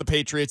backs against the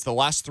Patriots the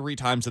last 3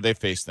 times that they've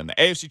faced them. The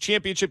AFC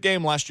Championship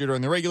game last year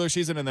during the regular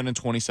season and then in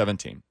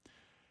 2017.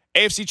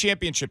 AFC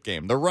Championship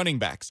game, the running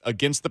backs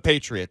against the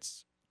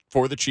Patriots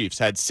for the Chiefs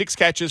had 6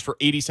 catches for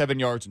 87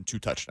 yards and 2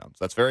 touchdowns.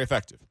 That's very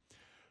effective.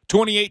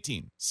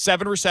 2018,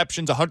 7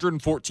 receptions,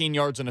 114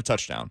 yards and a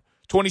touchdown.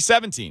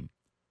 2017,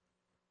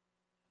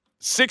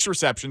 6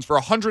 receptions for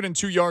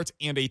 102 yards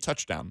and a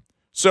touchdown.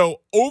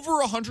 So over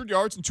 100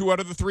 yards in 2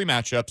 out of the 3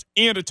 matchups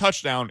and a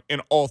touchdown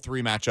in all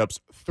 3 matchups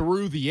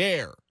through the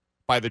air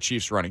by the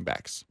Chiefs running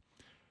backs.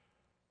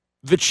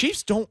 The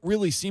Chiefs don't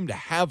really seem to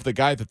have the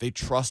guy that they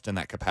trust in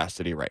that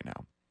capacity right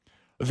now.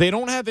 They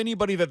don't have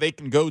anybody that they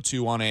can go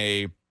to on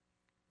a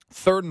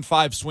 3rd and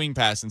 5 swing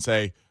pass and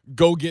say,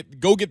 go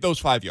get those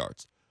 5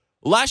 yards.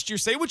 Last year,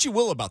 say what you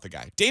will about the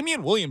guy,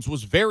 Damien Williams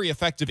was very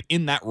effective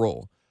in that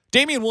role.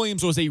 Damien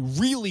Williams was a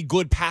really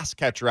good pass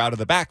catcher out of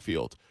the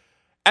backfield.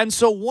 And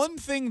so one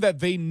thing that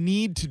they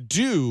need to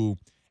do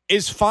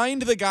is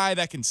find the guy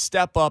that can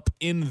step up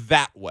in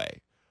that way.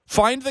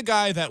 Find the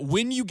guy that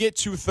when you get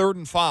to 3rd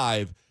and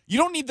 5, you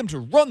don't need them to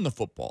run the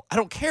football. I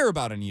don't care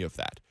about any of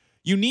that.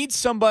 You need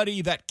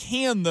somebody that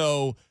can,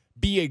 though,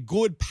 be a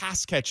good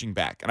pass-catching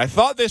back. And I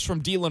thought this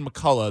from Dylan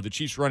McCullough, the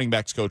Chiefs running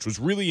backs coach, was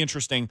really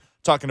interesting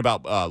talking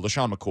about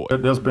LaShawn McCoy.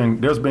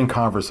 There's been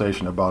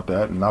conversation about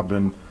that, and I've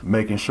been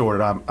making sure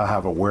that I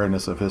have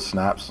awareness of his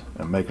snaps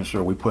and making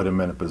sure we put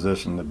him in a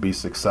position to be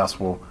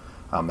successful,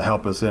 to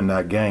help us in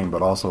that game,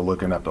 but also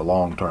looking at the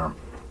long term.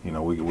 You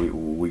know,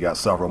 we got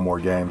several more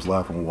games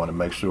left, and we want to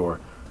make sure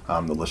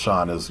that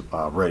LaShawn is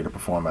ready to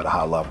perform at a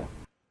high level.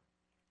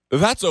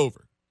 That's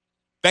over.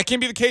 That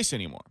can't be the case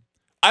anymore.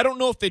 I don't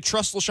know if they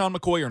trust LaShawn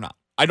McCoy or not.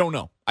 I don't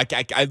know.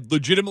 I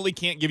legitimately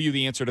can't give you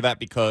the answer to that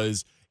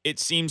because it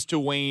seems to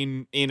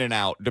wane in and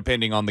out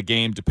depending on the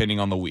game, depending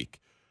on the week.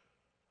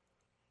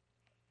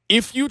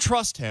 If you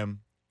trust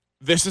him,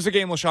 this is a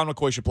game LaShawn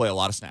McCoy should play a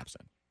lot of snaps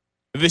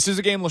in. This is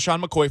a game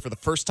LaShawn McCoy, for the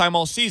first time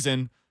all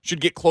season,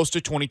 should get close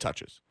to 20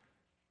 touches.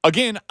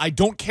 Again, I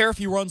don't care if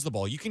he runs the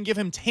ball. You can give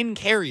him 10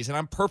 carries, and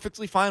I'm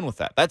perfectly fine with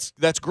that.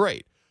 That's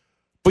great.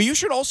 But you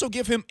should also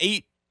give him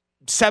 8,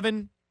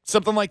 7,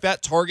 something like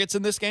that, targets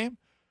in this game,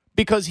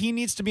 because he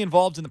needs to be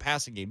involved in the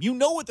passing game. You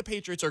know what the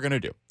Patriots are going to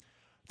do.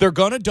 They're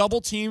going to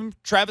double team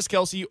Travis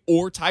Kelce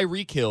or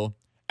Tyreek Hill,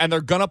 and they're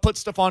going to put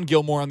Stephon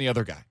Gilmore on the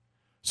other guy.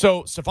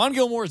 So Stephon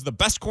Gilmore is the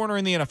best corner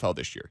in the NFL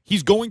this year.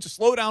 He's going to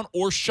slow down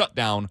or shut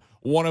down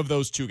one of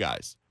those 2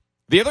 guys.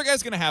 The other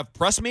guy's going to have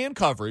press man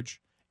coverage,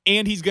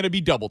 and he's going to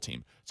be double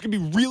teamed. It's going to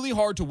be really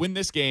hard to win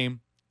this game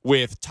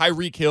with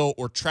Tyreek Hill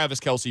or Travis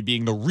Kelce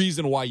being the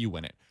reason why you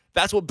win it.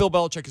 That's what Bill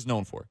Belichick is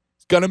known for.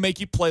 Going to make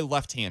you play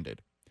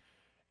left-handed.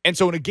 And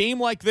so in a game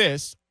like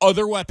this,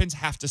 other weapons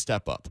have to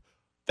step up.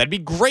 That'd be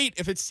great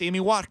if it's Sammy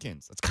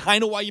Watkins. That's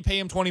kind of why you pay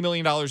him $20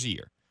 million a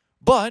year.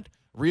 But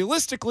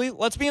realistically,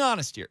 let's be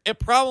honest here. It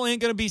probably ain't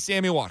going to be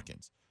Sammy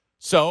Watkins.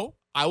 So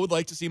I would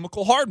like to see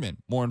McCole Hardman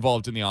more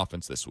involved in the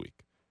offense this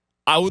week.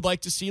 I would like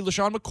to see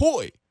LaShawn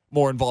McCoy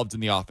more involved in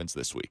the offense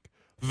this week.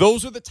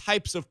 Those are the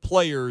types of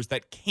players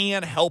that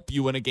can help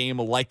you in a game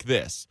like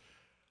this.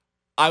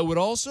 I would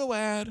also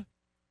add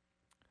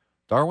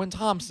Darwin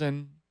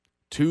Thompson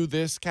to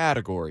this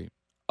category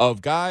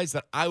of guys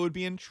that I would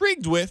be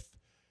intrigued with,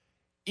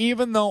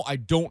 even though I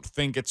don't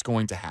think it's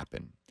going to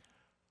happen.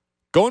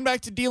 Going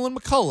back to Dylan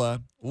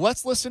McCullough,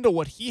 let's listen to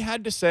what he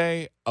had to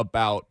say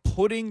about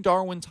putting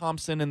Darwin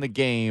Thompson in the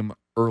game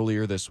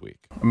earlier this week.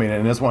 I mean,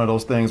 and it's one of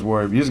those things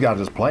where you just got to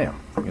just play him.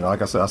 You know,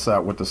 like I said, I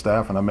sat with the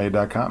staff and I made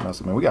that comment. I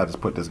said, man, we got to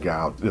just put this guy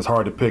out. It's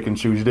hard to pick and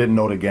choose. You didn't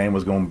know the game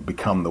was going to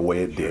become the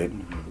way it did.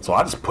 So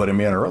I just put him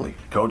in early.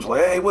 Coach was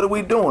like, hey, what are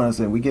we doing? I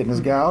said, we getting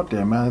this guy out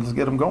there, man. Let's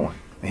get him going.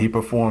 And he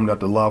performed at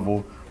the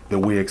level that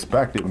we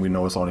expected, and we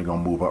know it's only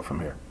going to move up from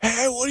here.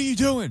 Hey, what are you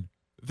doing?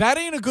 That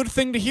ain't a good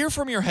thing to hear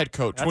from your head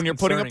coach when you're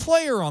putting a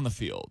player on the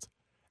field.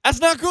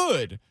 That's not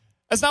good.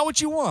 That's not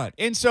what you want.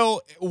 And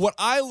so what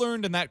I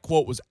learned in that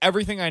quote was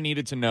everything I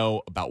needed to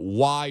know about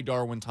why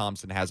Darwin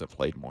Thompson hasn't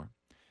played more.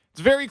 It's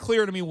very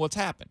clear to me what's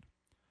happened.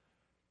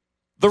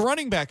 The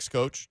running backs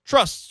coach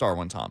trusts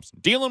Darwin Thompson.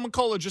 Dylan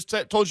McCullough just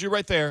told you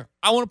right there,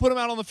 I want to put him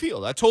out on the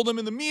field. I told him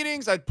in the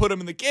meetings, I'd put him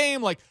in the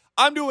game. Like,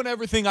 I'm doing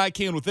everything I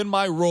can within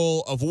my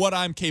role of what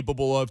I'm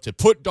capable of to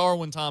put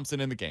Darwin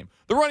Thompson in the game.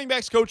 The running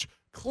backs coach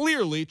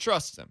clearly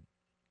trusts him.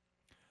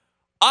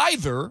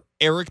 Either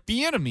Eric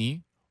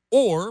Bieniemy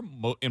or,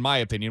 in my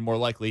opinion, more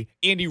likely,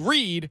 Andy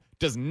Reid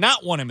does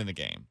not want him in the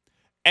game.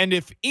 And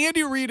if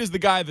Andy Reid is the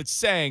guy that's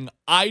saying,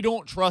 I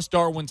don't trust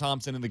Darwin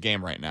Thompson in the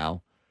game right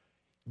now,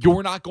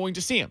 you're not going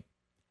to see him.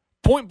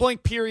 Point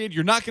blank, period.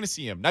 You're not going to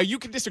see him. Now, you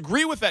can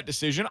disagree with that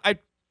decision. I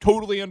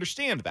totally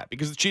understand that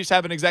because the Chiefs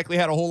haven't exactly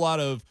had a whole lot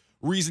of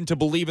reason to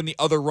believe in the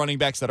other running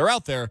backs that are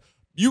out there.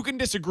 You can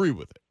disagree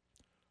with it.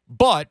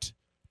 But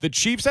the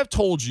Chiefs have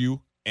told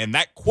you, and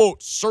that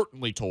quote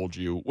certainly told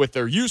you with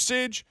their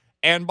usage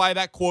and by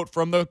that quote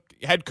from the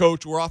head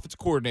coach or offensive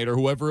coordinator,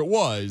 whoever it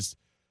was,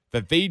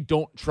 that they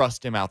don't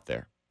trust him out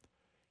there.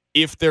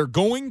 If they're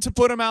going to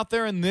put him out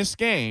there in this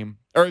game,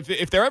 or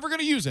if they're ever going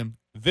to use him,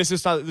 this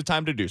is not the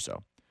time to do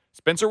so.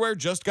 Spencer Ware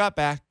just got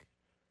back.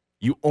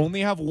 You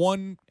only have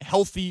one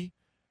healthy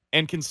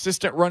and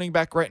consistent running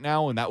back right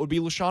now, and that would be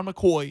LaShawn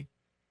McCoy.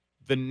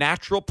 The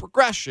natural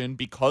progression,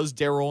 because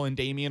Darryl and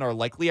Damien are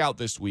likely out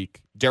this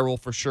week, Darryl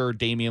for sure,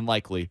 Damien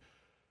likely,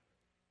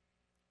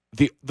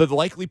 the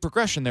likely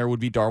progression there would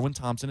be Darwin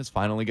Thompson is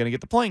finally going to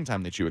get the playing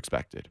time that you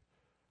expected.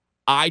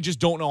 I just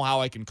don't know how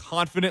I can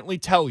confidently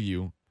tell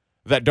you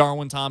that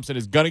Darwin Thompson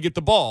is going to get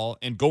the ball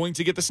and going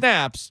to get the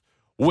snaps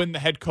when the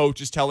head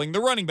coach is telling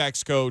the running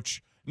backs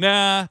coach,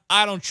 nah,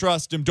 I don't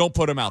trust him. Don't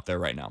put him out there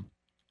right now.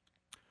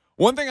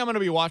 One thing I'm going to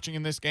be watching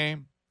in this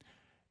game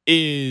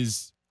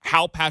is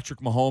how Patrick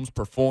Mahomes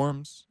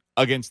performs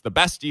against the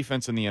best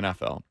defense in the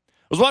NFL.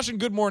 I was watching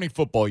Good Morning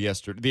Football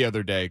the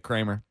other day,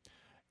 Kramer.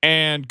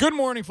 And Good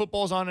Morning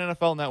Football is on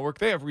NFL Network.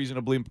 They have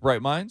reasonably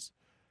bright minds.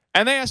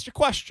 And they asked a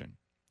question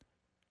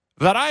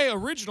that I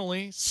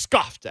originally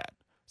scoffed at.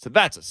 So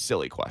that's a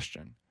silly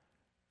question.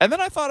 And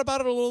then I thought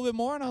about it a little bit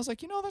more, and I was like,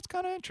 that's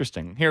kind of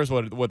interesting. Here's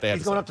what they had to say.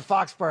 He's going up to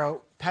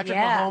Foxborough. Patrick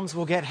Mahomes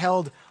will get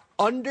held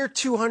under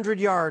 200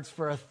 yards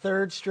for a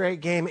third straight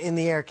game in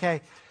the air.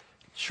 Kay,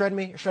 shred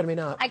me or shred me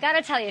not. I got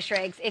to tell you,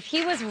 Shregs, if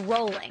he was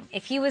rolling,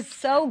 if he was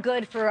so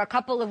good for a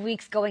couple of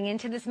weeks going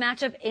into this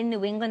matchup in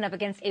New England up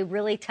against a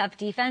really tough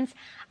defense,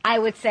 I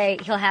would say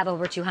he'll have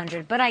over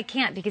 200. But I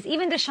can't because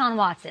even Deshaun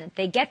Watson,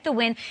 they get the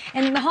win.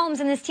 And Mahomes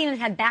and this team has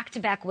had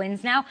back-to-back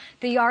wins now.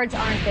 The yards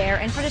aren't there.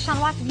 And for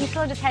Deshaun Watson, he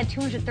still just had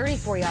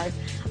 234 yards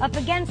up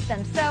against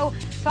them. So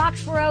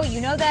Foxborough,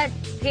 you know that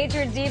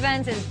Patriots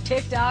defense is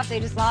ticked off. They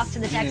just lost to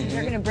the Texans.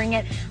 They're going to bring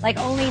it like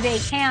only they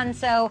can.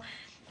 So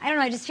I don't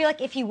know. I just feel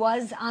like if he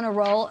was on a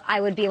roll, I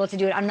would be able to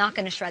do it. I'm not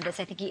going to shred this.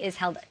 I think he is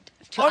held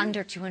to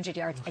under 200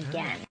 yards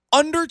again.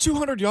 Under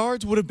 200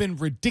 yards would have been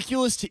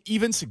ridiculous to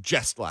even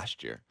suggest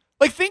last year.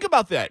 Like, think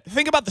about that.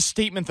 Think about the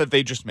statement that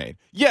they just made.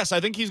 Yes, I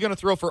think he's going to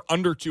throw for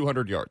under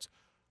 200 yards.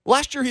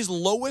 Last year, his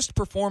lowest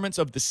performance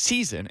of the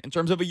season in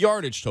terms of a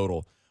yardage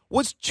total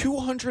was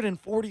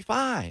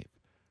 245.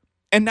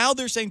 And now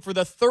they're saying for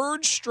the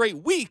third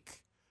straight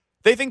week,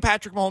 they think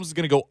Patrick Mahomes is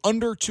going to go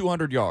under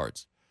 200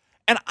 yards.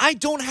 And I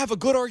don't have a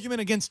good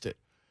argument against it.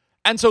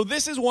 And so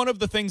this is one of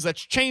the things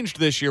that's changed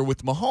this year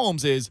with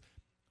Mahomes is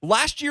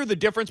last year, the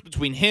difference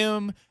between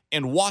him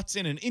and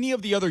Watson and any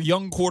of the other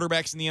young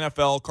quarterbacks in the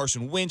NFL,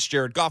 Carson Wentz,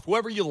 Jared Goff,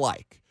 whoever you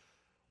like,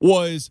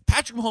 was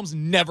Patrick Mahomes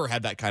never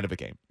had that kind of a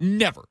game.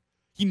 Never.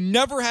 He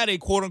never had a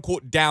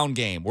quote-unquote down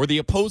game where the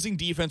opposing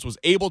defense was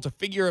able to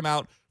figure him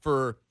out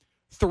for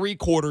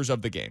 3/4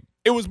 of the game.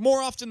 It was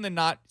more often than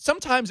not,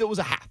 sometimes it was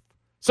a half.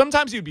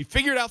 Sometimes he would be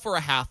figured out for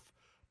a half,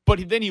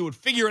 but then he would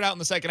figure it out in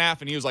the second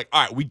half, and he was like,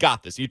 all right, we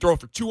got this. He'd throw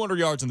for 200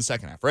 yards in the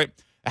second half, right?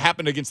 It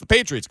happened against the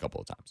Patriots a couple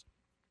of times.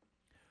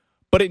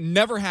 But it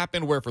never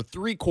happened where for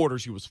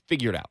 3/4 he was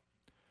figured out.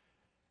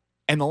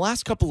 And the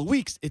last couple of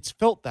weeks, it's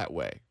felt that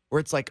way, where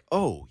it's like,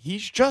 oh,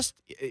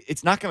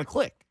 it's not going to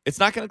click. It's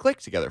not going to click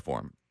together for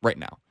him right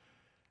now.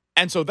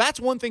 And so that's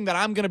one thing that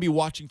I'm going to be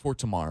watching for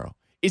tomorrow.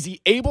 Is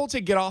he able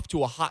to get off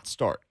to a hot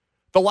start?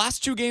 The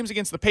last 2 games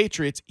against the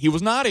Patriots, he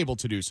was not able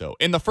to do so.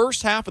 In the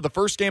first half of the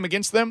first game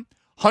against them,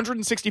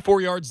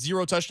 164 yards,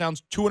 0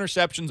 touchdowns, 2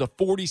 interceptions, a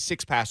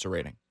 46 passer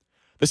rating.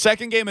 The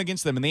second game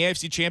against them in the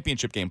AFC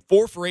Championship game,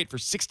 4 for 8 for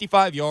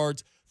 65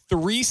 yards,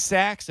 3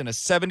 sacks, and a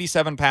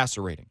 77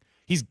 passer rating.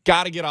 He's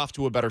got to get off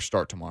to a better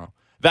start tomorrow.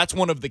 That's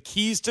one of the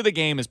keys to the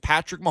game is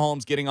Patrick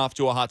Mahomes getting off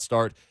to a hot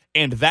start.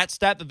 And that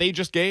stat that they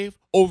just gave,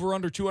 over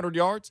under 200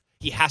 yards,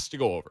 he has to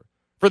go over.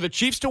 For the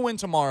Chiefs to win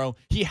tomorrow,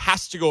 he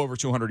has to go over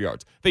 200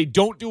 yards. They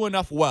don't do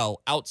enough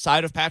well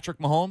outside of Patrick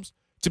Mahomes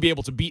to be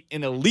able to beat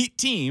an elite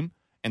team.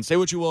 And say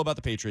what you will about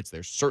the Patriots,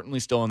 they're certainly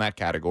still in that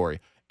category.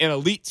 An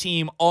elite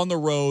team on the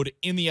road,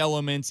 in the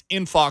elements,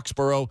 in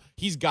Foxborough,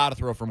 he's got to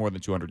throw for more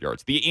than 200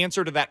 yards. The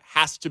answer to that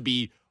has to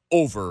be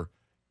over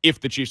if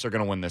the Chiefs are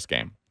going to win this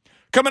game.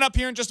 Coming up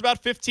here in just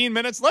about 15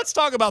 minutes, let's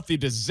talk about the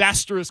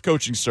disastrous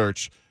coaching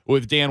search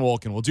with Dan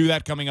Wolken. We'll do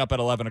that coming up at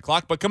 11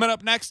 o'clock. But coming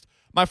up next,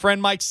 my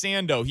friend Mike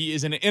Sando. He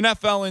is an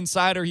NFL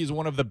insider. He's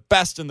one of the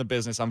best in the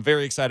business. I'm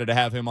very excited to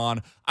have him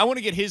on. I want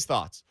to get his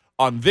thoughts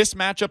on this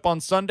matchup on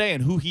Sunday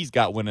and who he's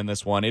got winning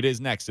this one. It is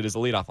next. It is the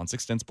Leadoff on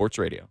 610 Sports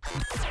Radio.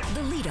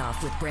 The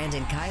Leadoff with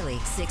Brandon Kiley,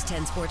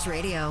 610 Sports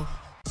Radio.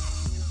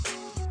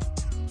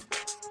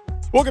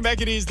 Welcome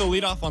back. It is the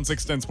Leadoff on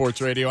 610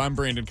 Sports Radio. I'm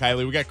Brandon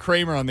Kiley. We got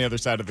Kramer on the other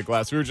side of the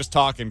glass. We were just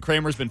talking.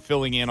 Kramer's been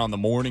filling in on the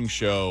morning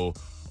show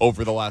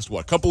over the last,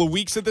 couple of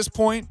weeks at this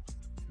point?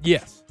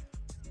 Yes.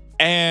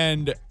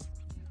 And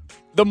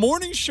the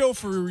morning show,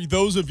 for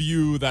those of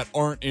you that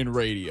aren't in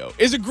radio,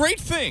 is a great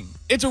thing.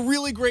 It's a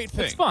really great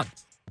thing. It's fun.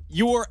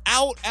 You are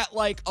out at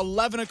like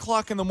 11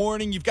 o'clock in the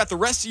morning. You've got the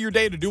rest of your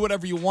day to do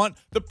whatever you want.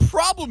 The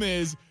problem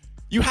is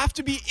you have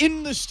to be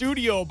in the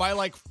studio by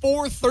like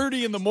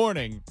 4:30 in the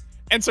morning.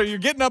 And so you're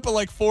getting up at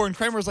like 4, and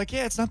Kramer's like,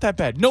 yeah, it's not that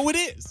bad. No, it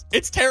is.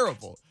 It's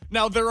terrible.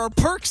 Now, there are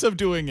perks of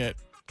doing it,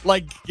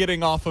 like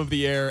getting off of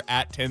the air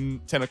at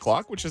 10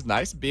 o'clock, which is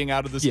nice. Being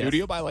out of the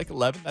studio by like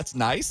 11, that's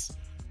nice.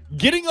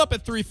 Getting up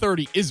at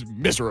 3:30 is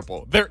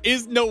miserable. There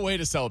is no way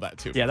to sell that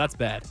to me. Yeah, that's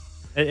bad.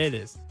 It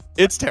is.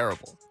 It's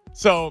terrible.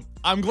 So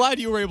I'm glad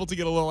you were able to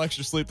get a little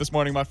extra sleep this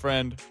morning, my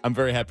friend. I'm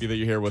very happy that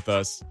you're here with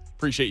us.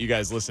 Appreciate you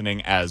guys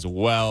listening as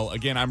well.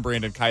 Again, I'm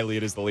Brandon Kiley.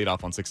 It is the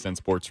Leadoff on 610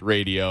 Sports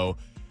Radio.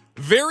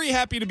 Very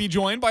happy to be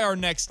joined by our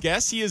next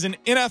guest. He is an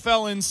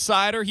NFL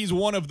insider. He's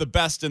one of the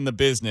best in the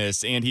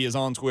business, and he is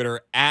on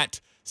Twitter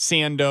at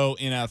Sando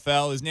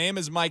NFL. His name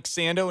is Mike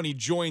Sando, and he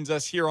joins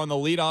us here on the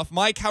Leadoff.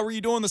 Mike, how are you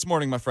doing this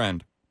morning, my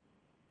friend?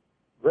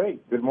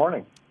 Great. Good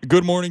morning.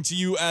 Good morning to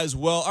you as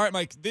well. All right,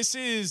 Mike, this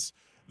is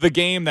the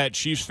game that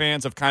Chiefs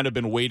fans have kind of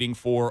been waiting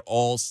for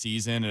all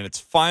season, and it's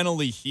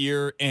finally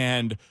here.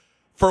 And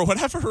for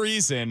whatever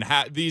reason,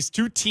 these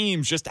two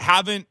teams just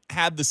haven't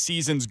had the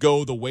seasons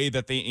go the way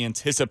that they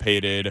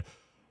anticipated.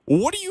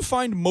 What do you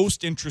find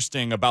most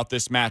interesting about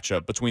this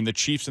matchup between the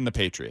Chiefs and the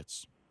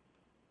Patriots?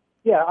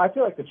 Yeah, I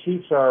feel like the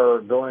Chiefs are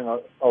going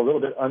a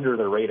little bit under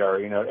the radar.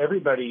 You know,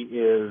 everybody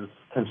is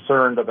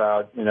concerned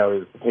about,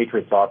 is the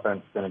Patriots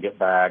offense going to get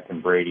back,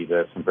 and Brady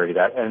this and Brady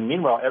that. And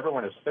meanwhile,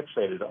 everyone is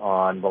fixated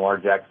on Lamar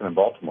Jackson in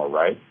Baltimore,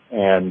 right?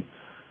 And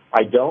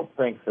I don't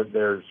think that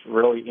there's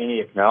really any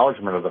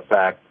acknowledgement of the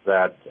fact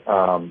that,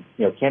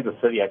 Kansas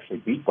City actually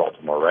beat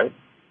Baltimore, right?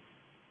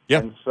 Yeah.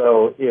 And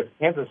so if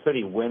Kansas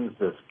City wins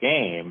this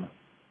game,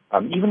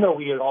 even though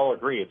we all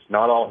agree it's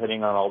not all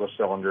hitting on all the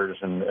cylinders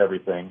and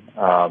everything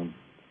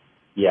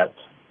yet,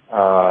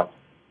 the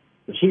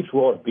Chiefs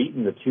will have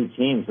beaten the two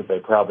teams that they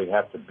probably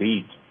have to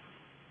beat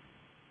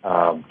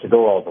to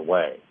go all the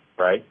way,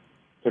 right?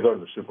 To go to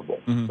the Super Bowl.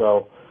 Mm-hmm.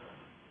 So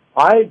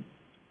I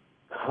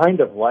kind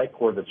of like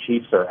where the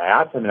Chiefs are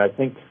at. I mean, I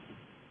think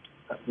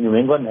New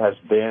England has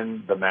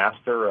been the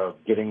master of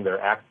getting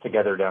their act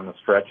together down the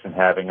stretch and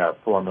having a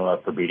formula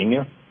for beating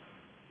you.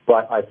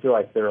 But I feel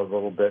like they're a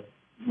little bit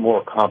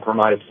more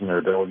compromised in their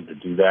ability to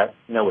do that,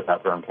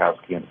 without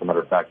Gronkowski and some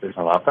other factors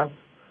on offense.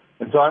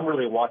 And so I'm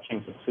really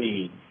watching to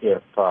see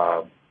if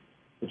the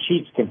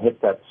Chiefs can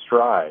hit that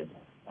stride,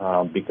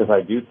 because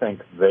I do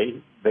think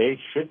they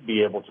should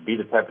be able to be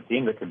the type of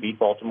team that could beat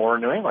Baltimore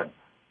and New England.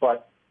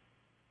 But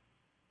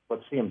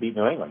let's see them beat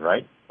New England,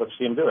 right? Let's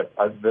see them do it.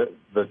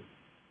 The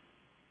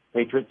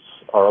Patriots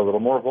are a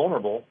little more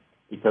vulnerable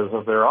because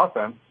of their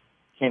offense.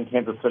 Can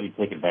Kansas City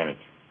take advantage?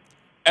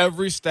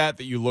 Every stat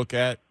that you look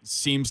at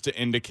seems to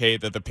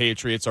indicate that the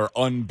Patriots are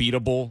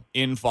unbeatable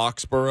in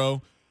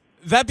Foxborough.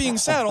 That being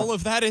said, all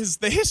of that is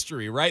the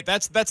history, right?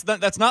 That's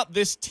not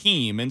this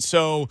team. And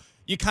so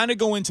you kind of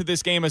go into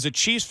this game as a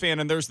Chiefs fan,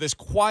 and there's this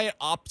quiet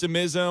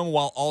optimism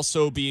while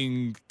also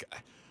being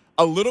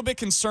a little bit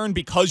concerned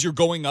because you're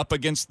going up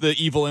against the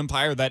evil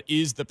empire that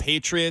is the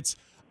Patriots.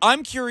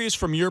 I'm curious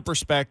from your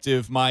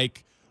perspective,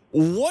 Mike,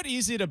 what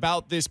is it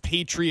about this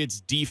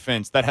Patriots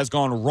defense that has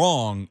gone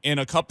wrong in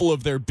a couple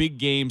of their big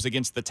games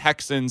against the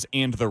Texans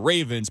and the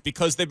Ravens?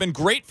 Because they've been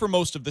great for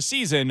most of the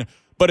season,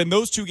 but in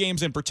those two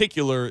games in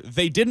particular,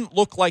 they didn't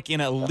look like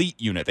an elite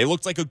unit. They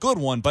looked like a good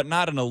one, but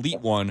not an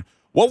elite one.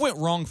 What went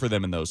wrong for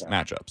them in those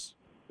matchups?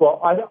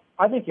 Well,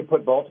 I think you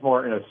put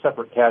Baltimore in a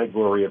separate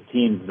category of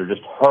teams that are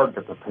just hard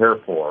to prepare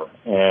for.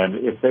 And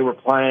if they were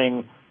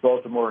playing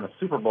Baltimore in a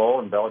Super Bowl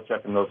and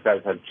Belichick and those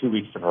guys had 2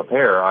 weeks to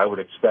prepare, I would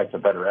expect a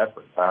better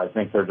effort. I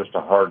think they're just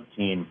a hard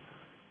team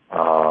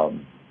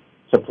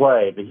to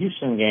play. The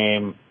Houston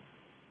game,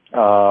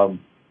 you're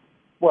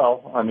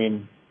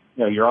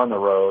on the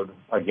road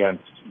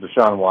against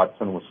Deshaun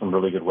Watson with some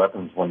really good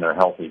weapons when they're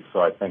healthy, so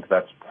I think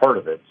that's part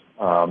of it.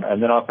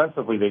 And then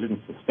offensively, they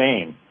didn't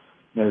sustain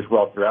as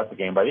well throughout the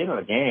game. By the end of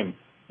the game,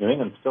 New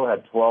England still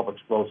had 12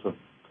 explosive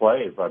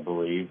plays, I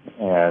believe,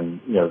 and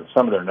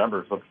some of their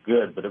numbers looked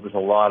good, but it was a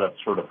lot of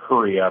sort of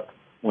hurry up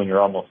when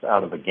you're almost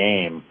out of the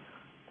game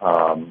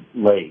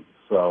late.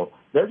 So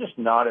they're just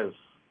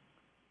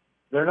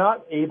they're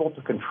not able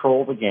to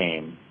control the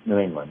game, New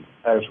England,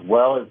 as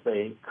well as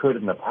they could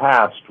in the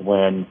past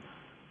when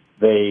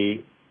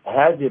they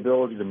had the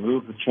ability to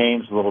move the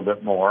chains a little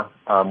bit more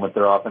with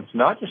their offense,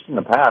 not just in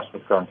the past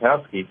with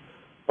Gronkowski,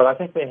 But I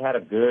think they had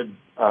a good,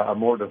 a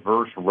more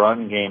diverse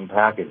run game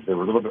package. They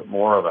were a little bit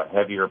more of a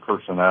heavier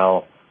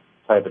personnel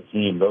type of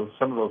team.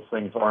 Some of those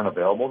things aren't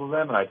available to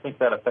them, and I think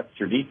that affects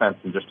your defense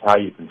and just how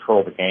you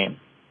control the game.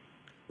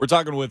 We're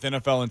talking with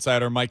NFL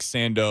insider Mike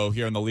Sando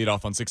here on the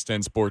leadoff on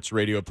 610 Sports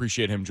Radio.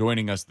 Appreciate him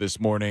joining us this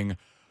morning.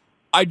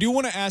 I do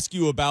want to ask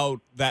you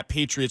about that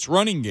Patriots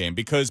running game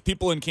because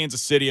people in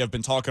Kansas City have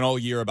been talking all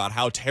year about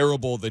how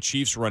terrible the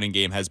Chiefs running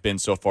game has been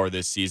so far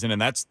this season,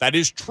 and that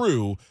is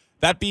true.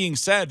 That being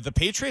said, the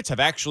Patriots have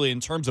actually,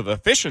 in terms of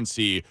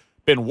efficiency,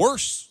 been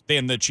worse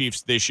than the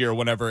Chiefs this year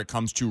whenever it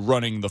comes to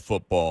running the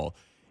football.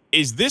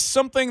 Is this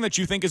something that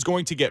you think is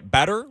going to get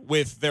better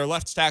with their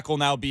left tackle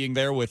now being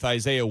there with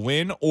Isaiah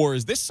Wynn, or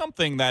is this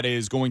something that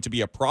is going to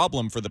be a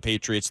problem for the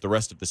Patriots the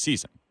rest of the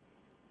season?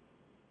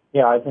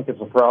 Yeah, I think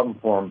it's a problem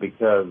for them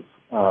because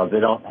they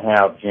don't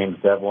have James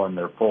Devlin,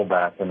 their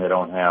fullback, and they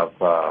don't have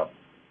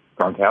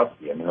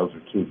Gronkowski. I mean, those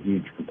are two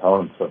huge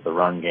components of the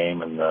run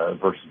game and the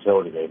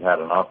versatility they've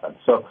had on offense.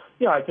 So,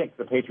 I think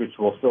the Patriots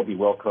will still be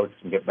well coached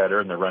and get better,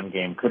 and the run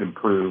game could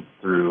improve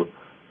through,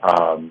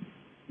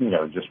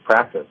 just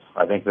practice.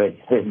 I think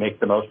they make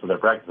the most of their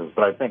practices,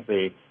 but I think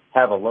they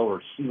have a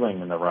lower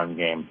ceiling in the run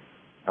game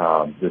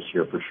this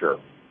year for sure.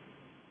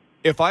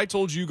 If I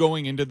told you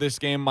going into this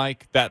game,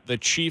 Mike, that the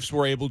Chiefs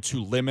were able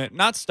to limit,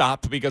 not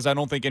stop, because I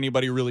don't think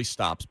anybody really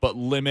stops, but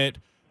limit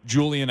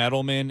Julian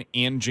Edelman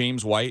and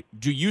James White,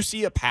 do you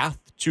see a path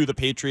to the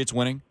Patriots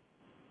winning?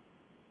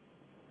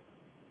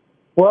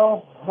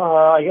 Well,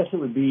 I guess it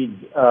would be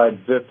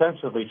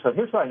defensively. So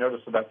here's what I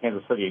noticed about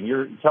Kansas City,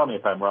 and tell me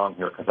if I'm wrong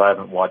here because I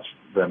haven't watched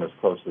them as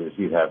closely as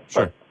you have.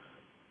 Sure.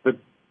 But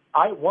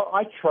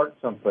I chart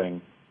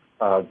something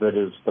that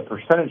is the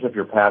percentage of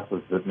your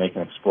passes that make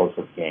an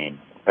explosive gain,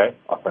 okay,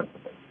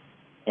 offensively.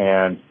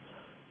 And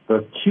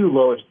the two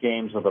lowest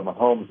games of the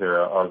Mahomes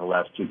era are the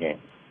last two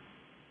games.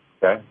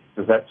 Okay?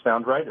 Does that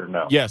sound right or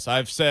no? Yes,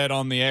 I've said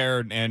on the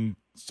air, and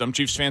some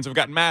Chiefs fans have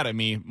gotten mad at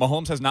me,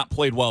 Mahomes has not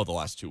played well the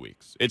last 2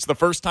 weeks. It's the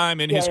first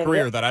time in his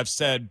career that I've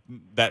said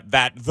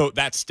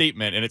that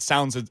statement, and it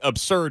sounds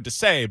absurd to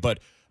say, but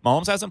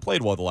Mahomes hasn't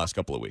played well the last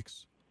couple of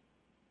weeks.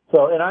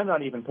 So, and I'm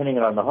not even pinning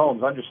it on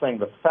Mahomes. I'm just saying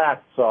the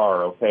facts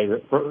are, okay,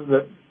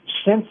 that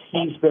since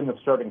he's been the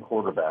starting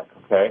quarterback,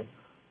 okay,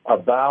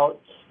 about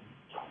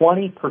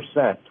 20%,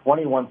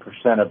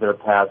 21% of their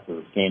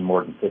passes gain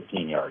more than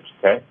 15 yards,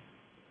 okay?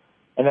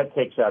 And that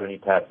takes out any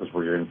passes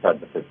where you're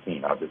inside the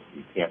 15. Obviously,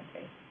 you can't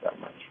gain that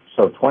much.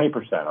 So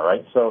 20%, all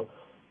right? So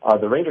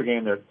the Raider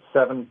game, they're at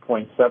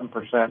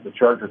 7.7%. The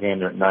Charger game,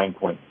 they're at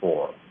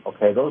 9.4%.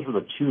 Okay, those are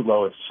the two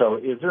lowest. So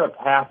is there a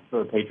path to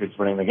the Patriots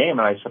winning the game?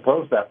 And I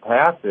suppose that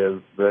path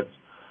is that,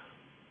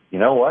 you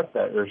know what,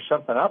 that there's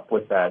something up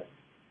with that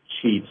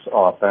Chiefs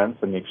offense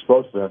and the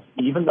explosiveness,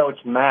 even though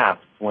it's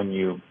masked when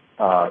you,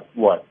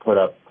 put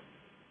up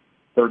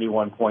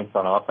 31 points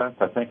on offense.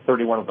 I think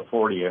 31 of the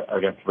 40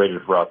 against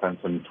Raiders were offense,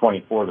 and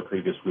 24 the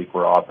previous week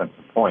were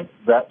offensive points.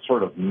 That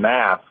sort of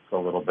masks a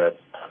little bit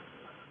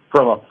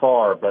from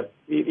afar. But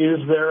is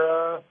there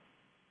a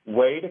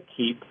way to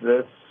keep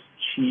this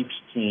Chiefs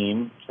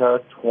team to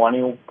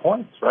 20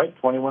 points, right?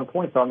 21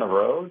 points on the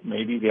road.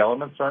 Maybe the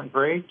elements aren't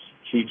great.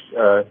 Chiefs,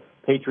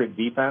 Patriot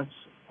defense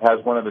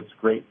has one of its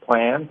great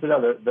plans.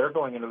 They're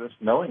going into this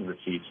knowing the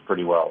Chiefs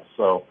pretty well.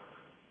 So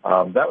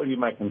that would be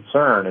my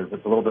concern, is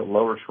it's a little bit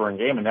lower scoring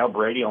game. And now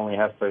Brady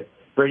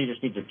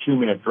just needs a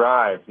 2-minute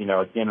drive,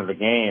 at the end of the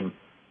game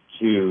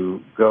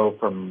to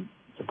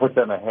put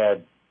them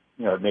ahead.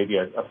 Maybe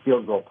a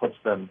field goal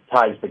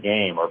ties the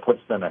game or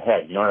puts them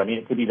ahead. You know what I mean?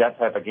 It could be that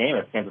type of game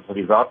if Kansas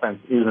City's offense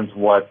isn't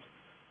what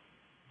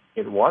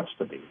it wants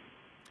to be.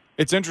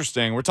 It's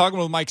interesting. We're talking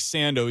with Mike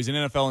Sando. He's an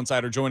NFL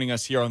insider joining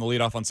us here on the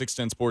leadoff on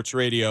 610 Sports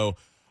Radio.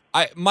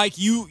 Mike,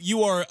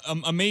 you are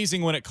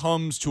amazing when it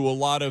comes to a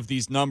lot of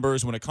these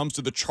numbers, when it comes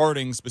to the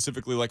charting,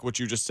 specifically like what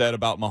you just said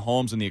about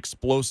Mahomes and the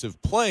explosive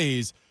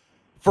plays.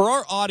 For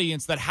our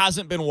audience that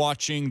hasn't been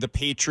watching the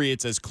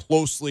Patriots as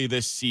closely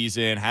this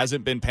season,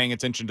 hasn't been paying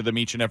attention to them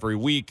each and every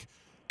week,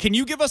 can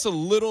you give us a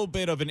little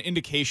bit of an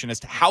indication as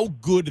to how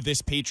good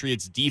this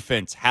Patriots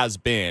defense has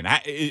been?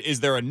 Is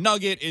there a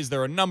nugget? Is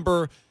there a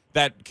number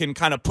that can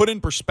kind of put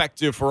in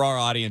perspective for our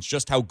audience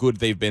just how good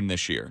they've been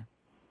this year?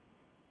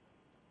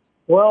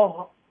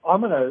 Well, I'm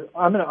gonna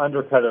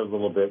undercut it a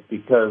little bit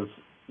because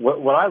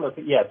what I look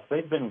at, yes,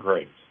 they've been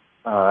great,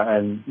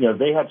 and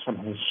they had some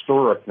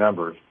historic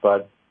numbers,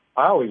 but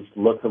I always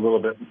look a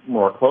little bit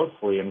more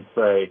closely and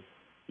say,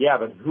 yeah,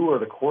 but who are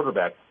the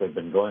quarterbacks they've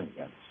been going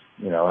against?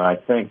 And I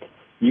think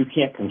you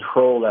can't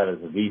control that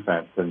as a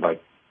defense, and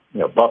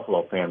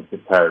Buffalo fans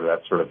get tired of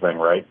that sort of thing,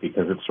 right?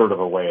 Because it's sort of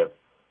a way of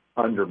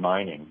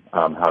undermining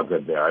how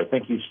good they are. I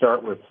think you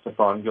start with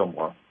Stephon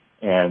Gilmore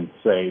and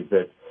say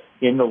that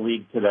in the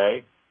league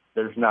today,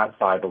 there's not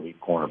 5 elite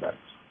cornerbacks,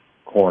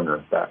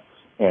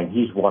 and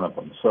he's one of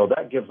them. So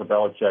that gives a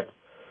Belichick.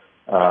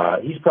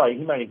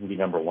 He might even be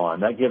number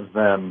one. That gives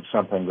them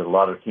something that a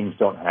lot of teams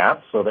don't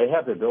have. So they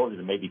have the ability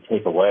to maybe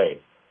take away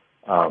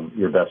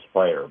your best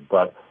player.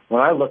 But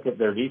when I look at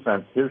their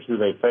defense, here's who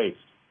they faced.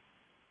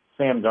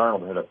 Sam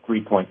Darnold had a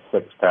 3.6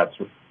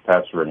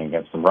 passer rating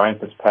against them. Ryan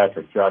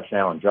Fitzpatrick, Josh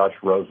Allen, Josh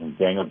Rosen,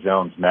 Daniel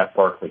Jones, Matt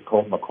Barkley,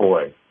 Colt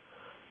McCoy.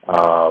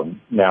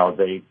 Now,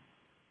 they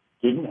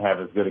didn't have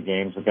as good of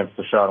games against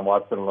Deshaun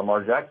Watson and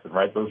Lamar Jackson,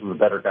 right? Those were the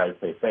better guys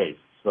they faced.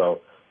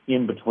 So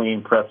in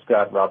between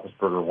Prescott,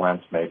 Roethlisberger,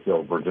 Wentz,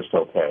 Mayfield were just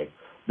okay.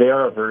 They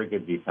are a very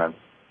good defense,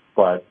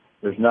 but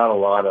there's not a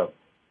lot of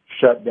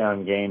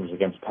shutdown games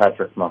against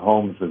Patrick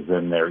Mahomes is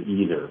in there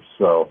either.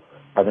 So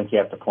I think you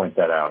have to point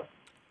that out.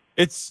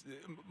 It's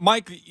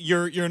Mike,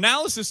 your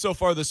analysis so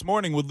far this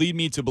morning would lead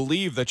me to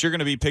believe that you're going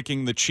to be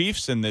picking the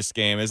Chiefs in this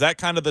game. Is that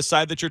kind of the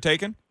side that you're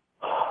taking?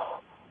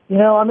 You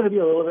know, I'm going to be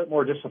a little bit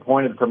more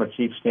disappointed from a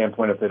Chiefs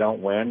standpoint if they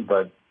don't win,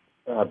 but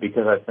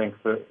because I think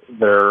that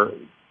the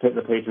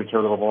Patriots are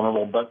a little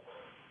vulnerable. But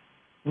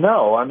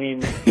no, I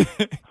mean,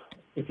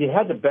 if you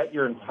had to bet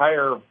your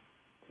entire,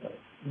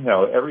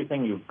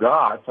 everything you've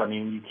got, I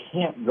mean, you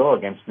can't go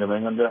against New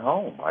England at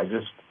home. I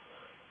just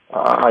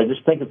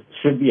think it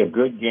should be a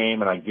good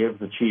game, and I give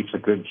the Chiefs a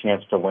good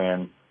chance to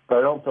win. But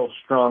I don't feel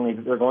strongly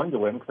that they're going to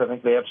win because I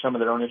think they have some of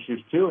their own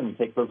issues too, and you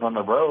take those on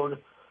the road.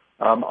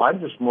 I'm like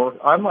this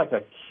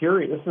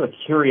is a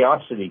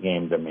curiosity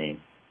game to me,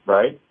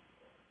 right?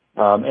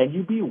 And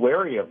you be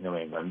wary of New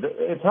England.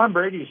 Tom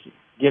Brady's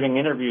giving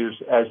interviews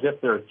as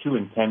if they're a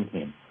 2-10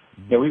 team.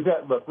 Yeah, we've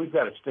got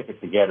to stick it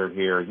together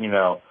here.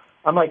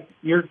 I'm like,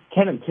 you're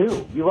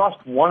 10-2. You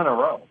lost one in a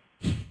row.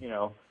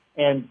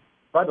 And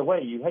by the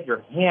way, you had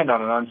your hand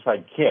on an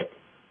onside kick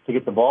to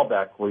get the ball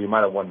back where you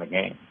might have won the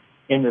game.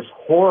 In this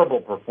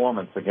horrible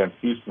performance against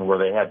Houston where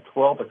they had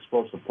 12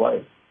 explosive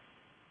plays,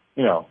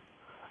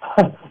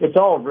 it's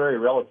all very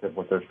relative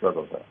what their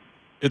struggles are.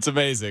 It's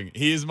amazing.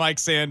 He is Mike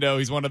Sando.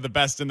 He's one of the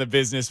best in the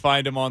business.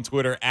 Find him on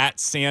Twitter at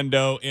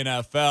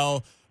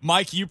SandoNFL.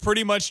 Mike, you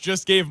pretty much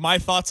just gave my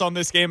thoughts on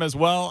this game as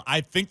well.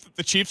 I think that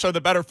the Chiefs are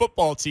the better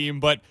football team,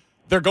 but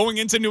they're going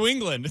into New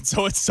England,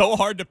 so it's so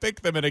hard to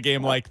pick them in a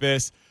game like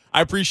this.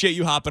 I appreciate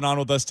you hopping on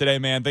with us today,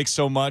 man. Thanks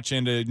so much,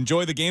 and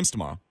enjoy the games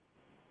tomorrow.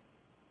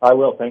 I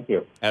will. Thank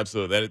you.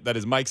 Absolutely. That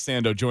is Mike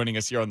Sando joining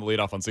us here on the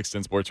Leadoff on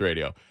 610 Sports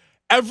Radio.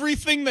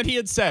 Everything that he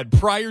had said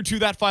prior to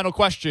that final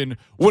question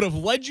would have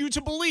led you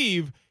to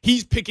believe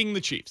he's picking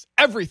the Chiefs.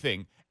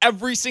 Everything.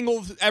 Every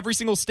single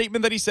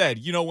statement that he said.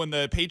 When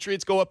the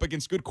Patriots go up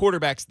against good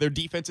quarterbacks, their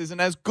defense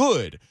isn't as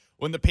good.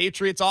 When the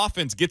Patriots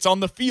offense gets on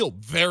the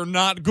field, they're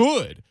not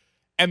good.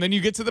 And then you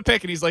get to the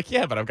pick and he's like,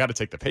 yeah, but I've got to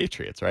take the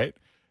Patriots, right?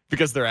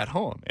 Because they're at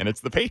home and it's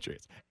the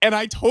Patriots. And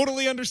I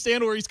totally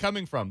understand where he's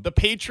coming from. The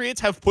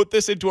Patriots have put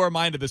this into our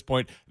mind at this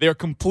point. They are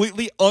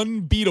completely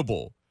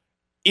unbeatable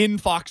in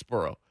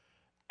Foxborough.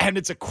 And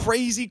it's a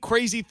crazy,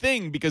 crazy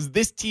thing because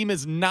this team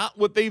is not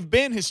what they've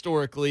been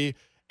historically.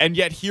 And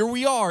yet here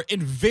we are,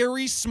 and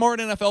very smart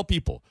NFL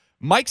people.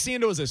 Mike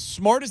Sando is as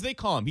smart as they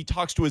come. He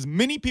talks to as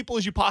many people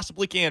as you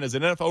possibly can as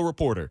an NFL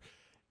reporter.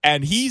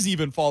 And he's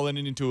even fallen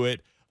into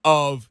it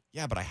of,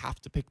 yeah, but I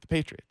have to pick the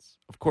Patriots.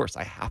 Of course,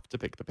 I have to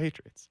pick the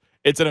Patriots.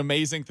 It's an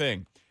amazing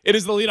thing. It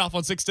is the Leadoff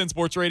on 610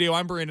 Sports Radio.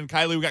 I'm Brandon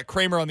Kiley. We got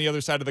Kramer on the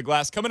other side of the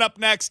glass. Coming up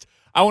next,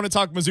 I want to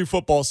talk Mizzou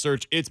football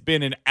search. It's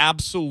been an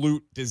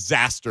absolute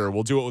disaster.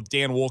 We'll do it with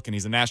Dan Wolken.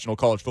 He's a national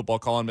college football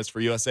columnist for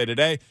USA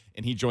Today,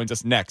 and he joins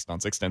us next on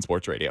 610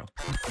 Sports Radio.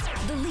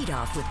 The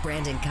Leadoff with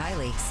Brandon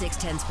Kiley,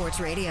 610 Sports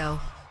Radio.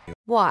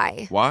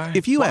 Why? Why?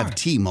 If you have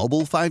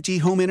T-Mobile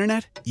 5G home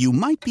internet, you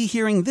might be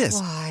hearing this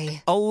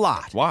Why? a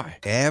lot. Why?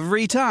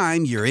 Every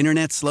time your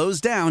internet slows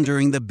down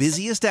during the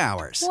busiest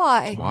hours.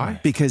 Why? Why?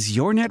 Because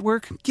your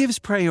network gives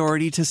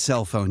priority to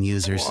cell phone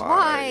users.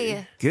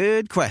 Why?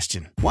 Good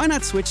question. Why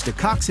not switch to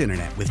Cox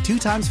Internet with 2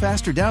 times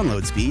faster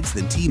download speeds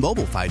than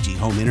T-Mobile 5G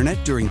home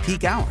internet during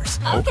peak hours?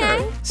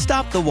 Okay.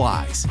 Stop the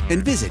whys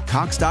and visit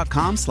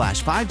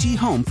cox.com/5G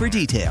home for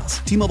details.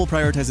 T-Mobile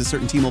prioritizes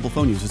certain T-Mobile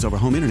phone users over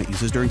home internet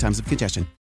users during times of congestion.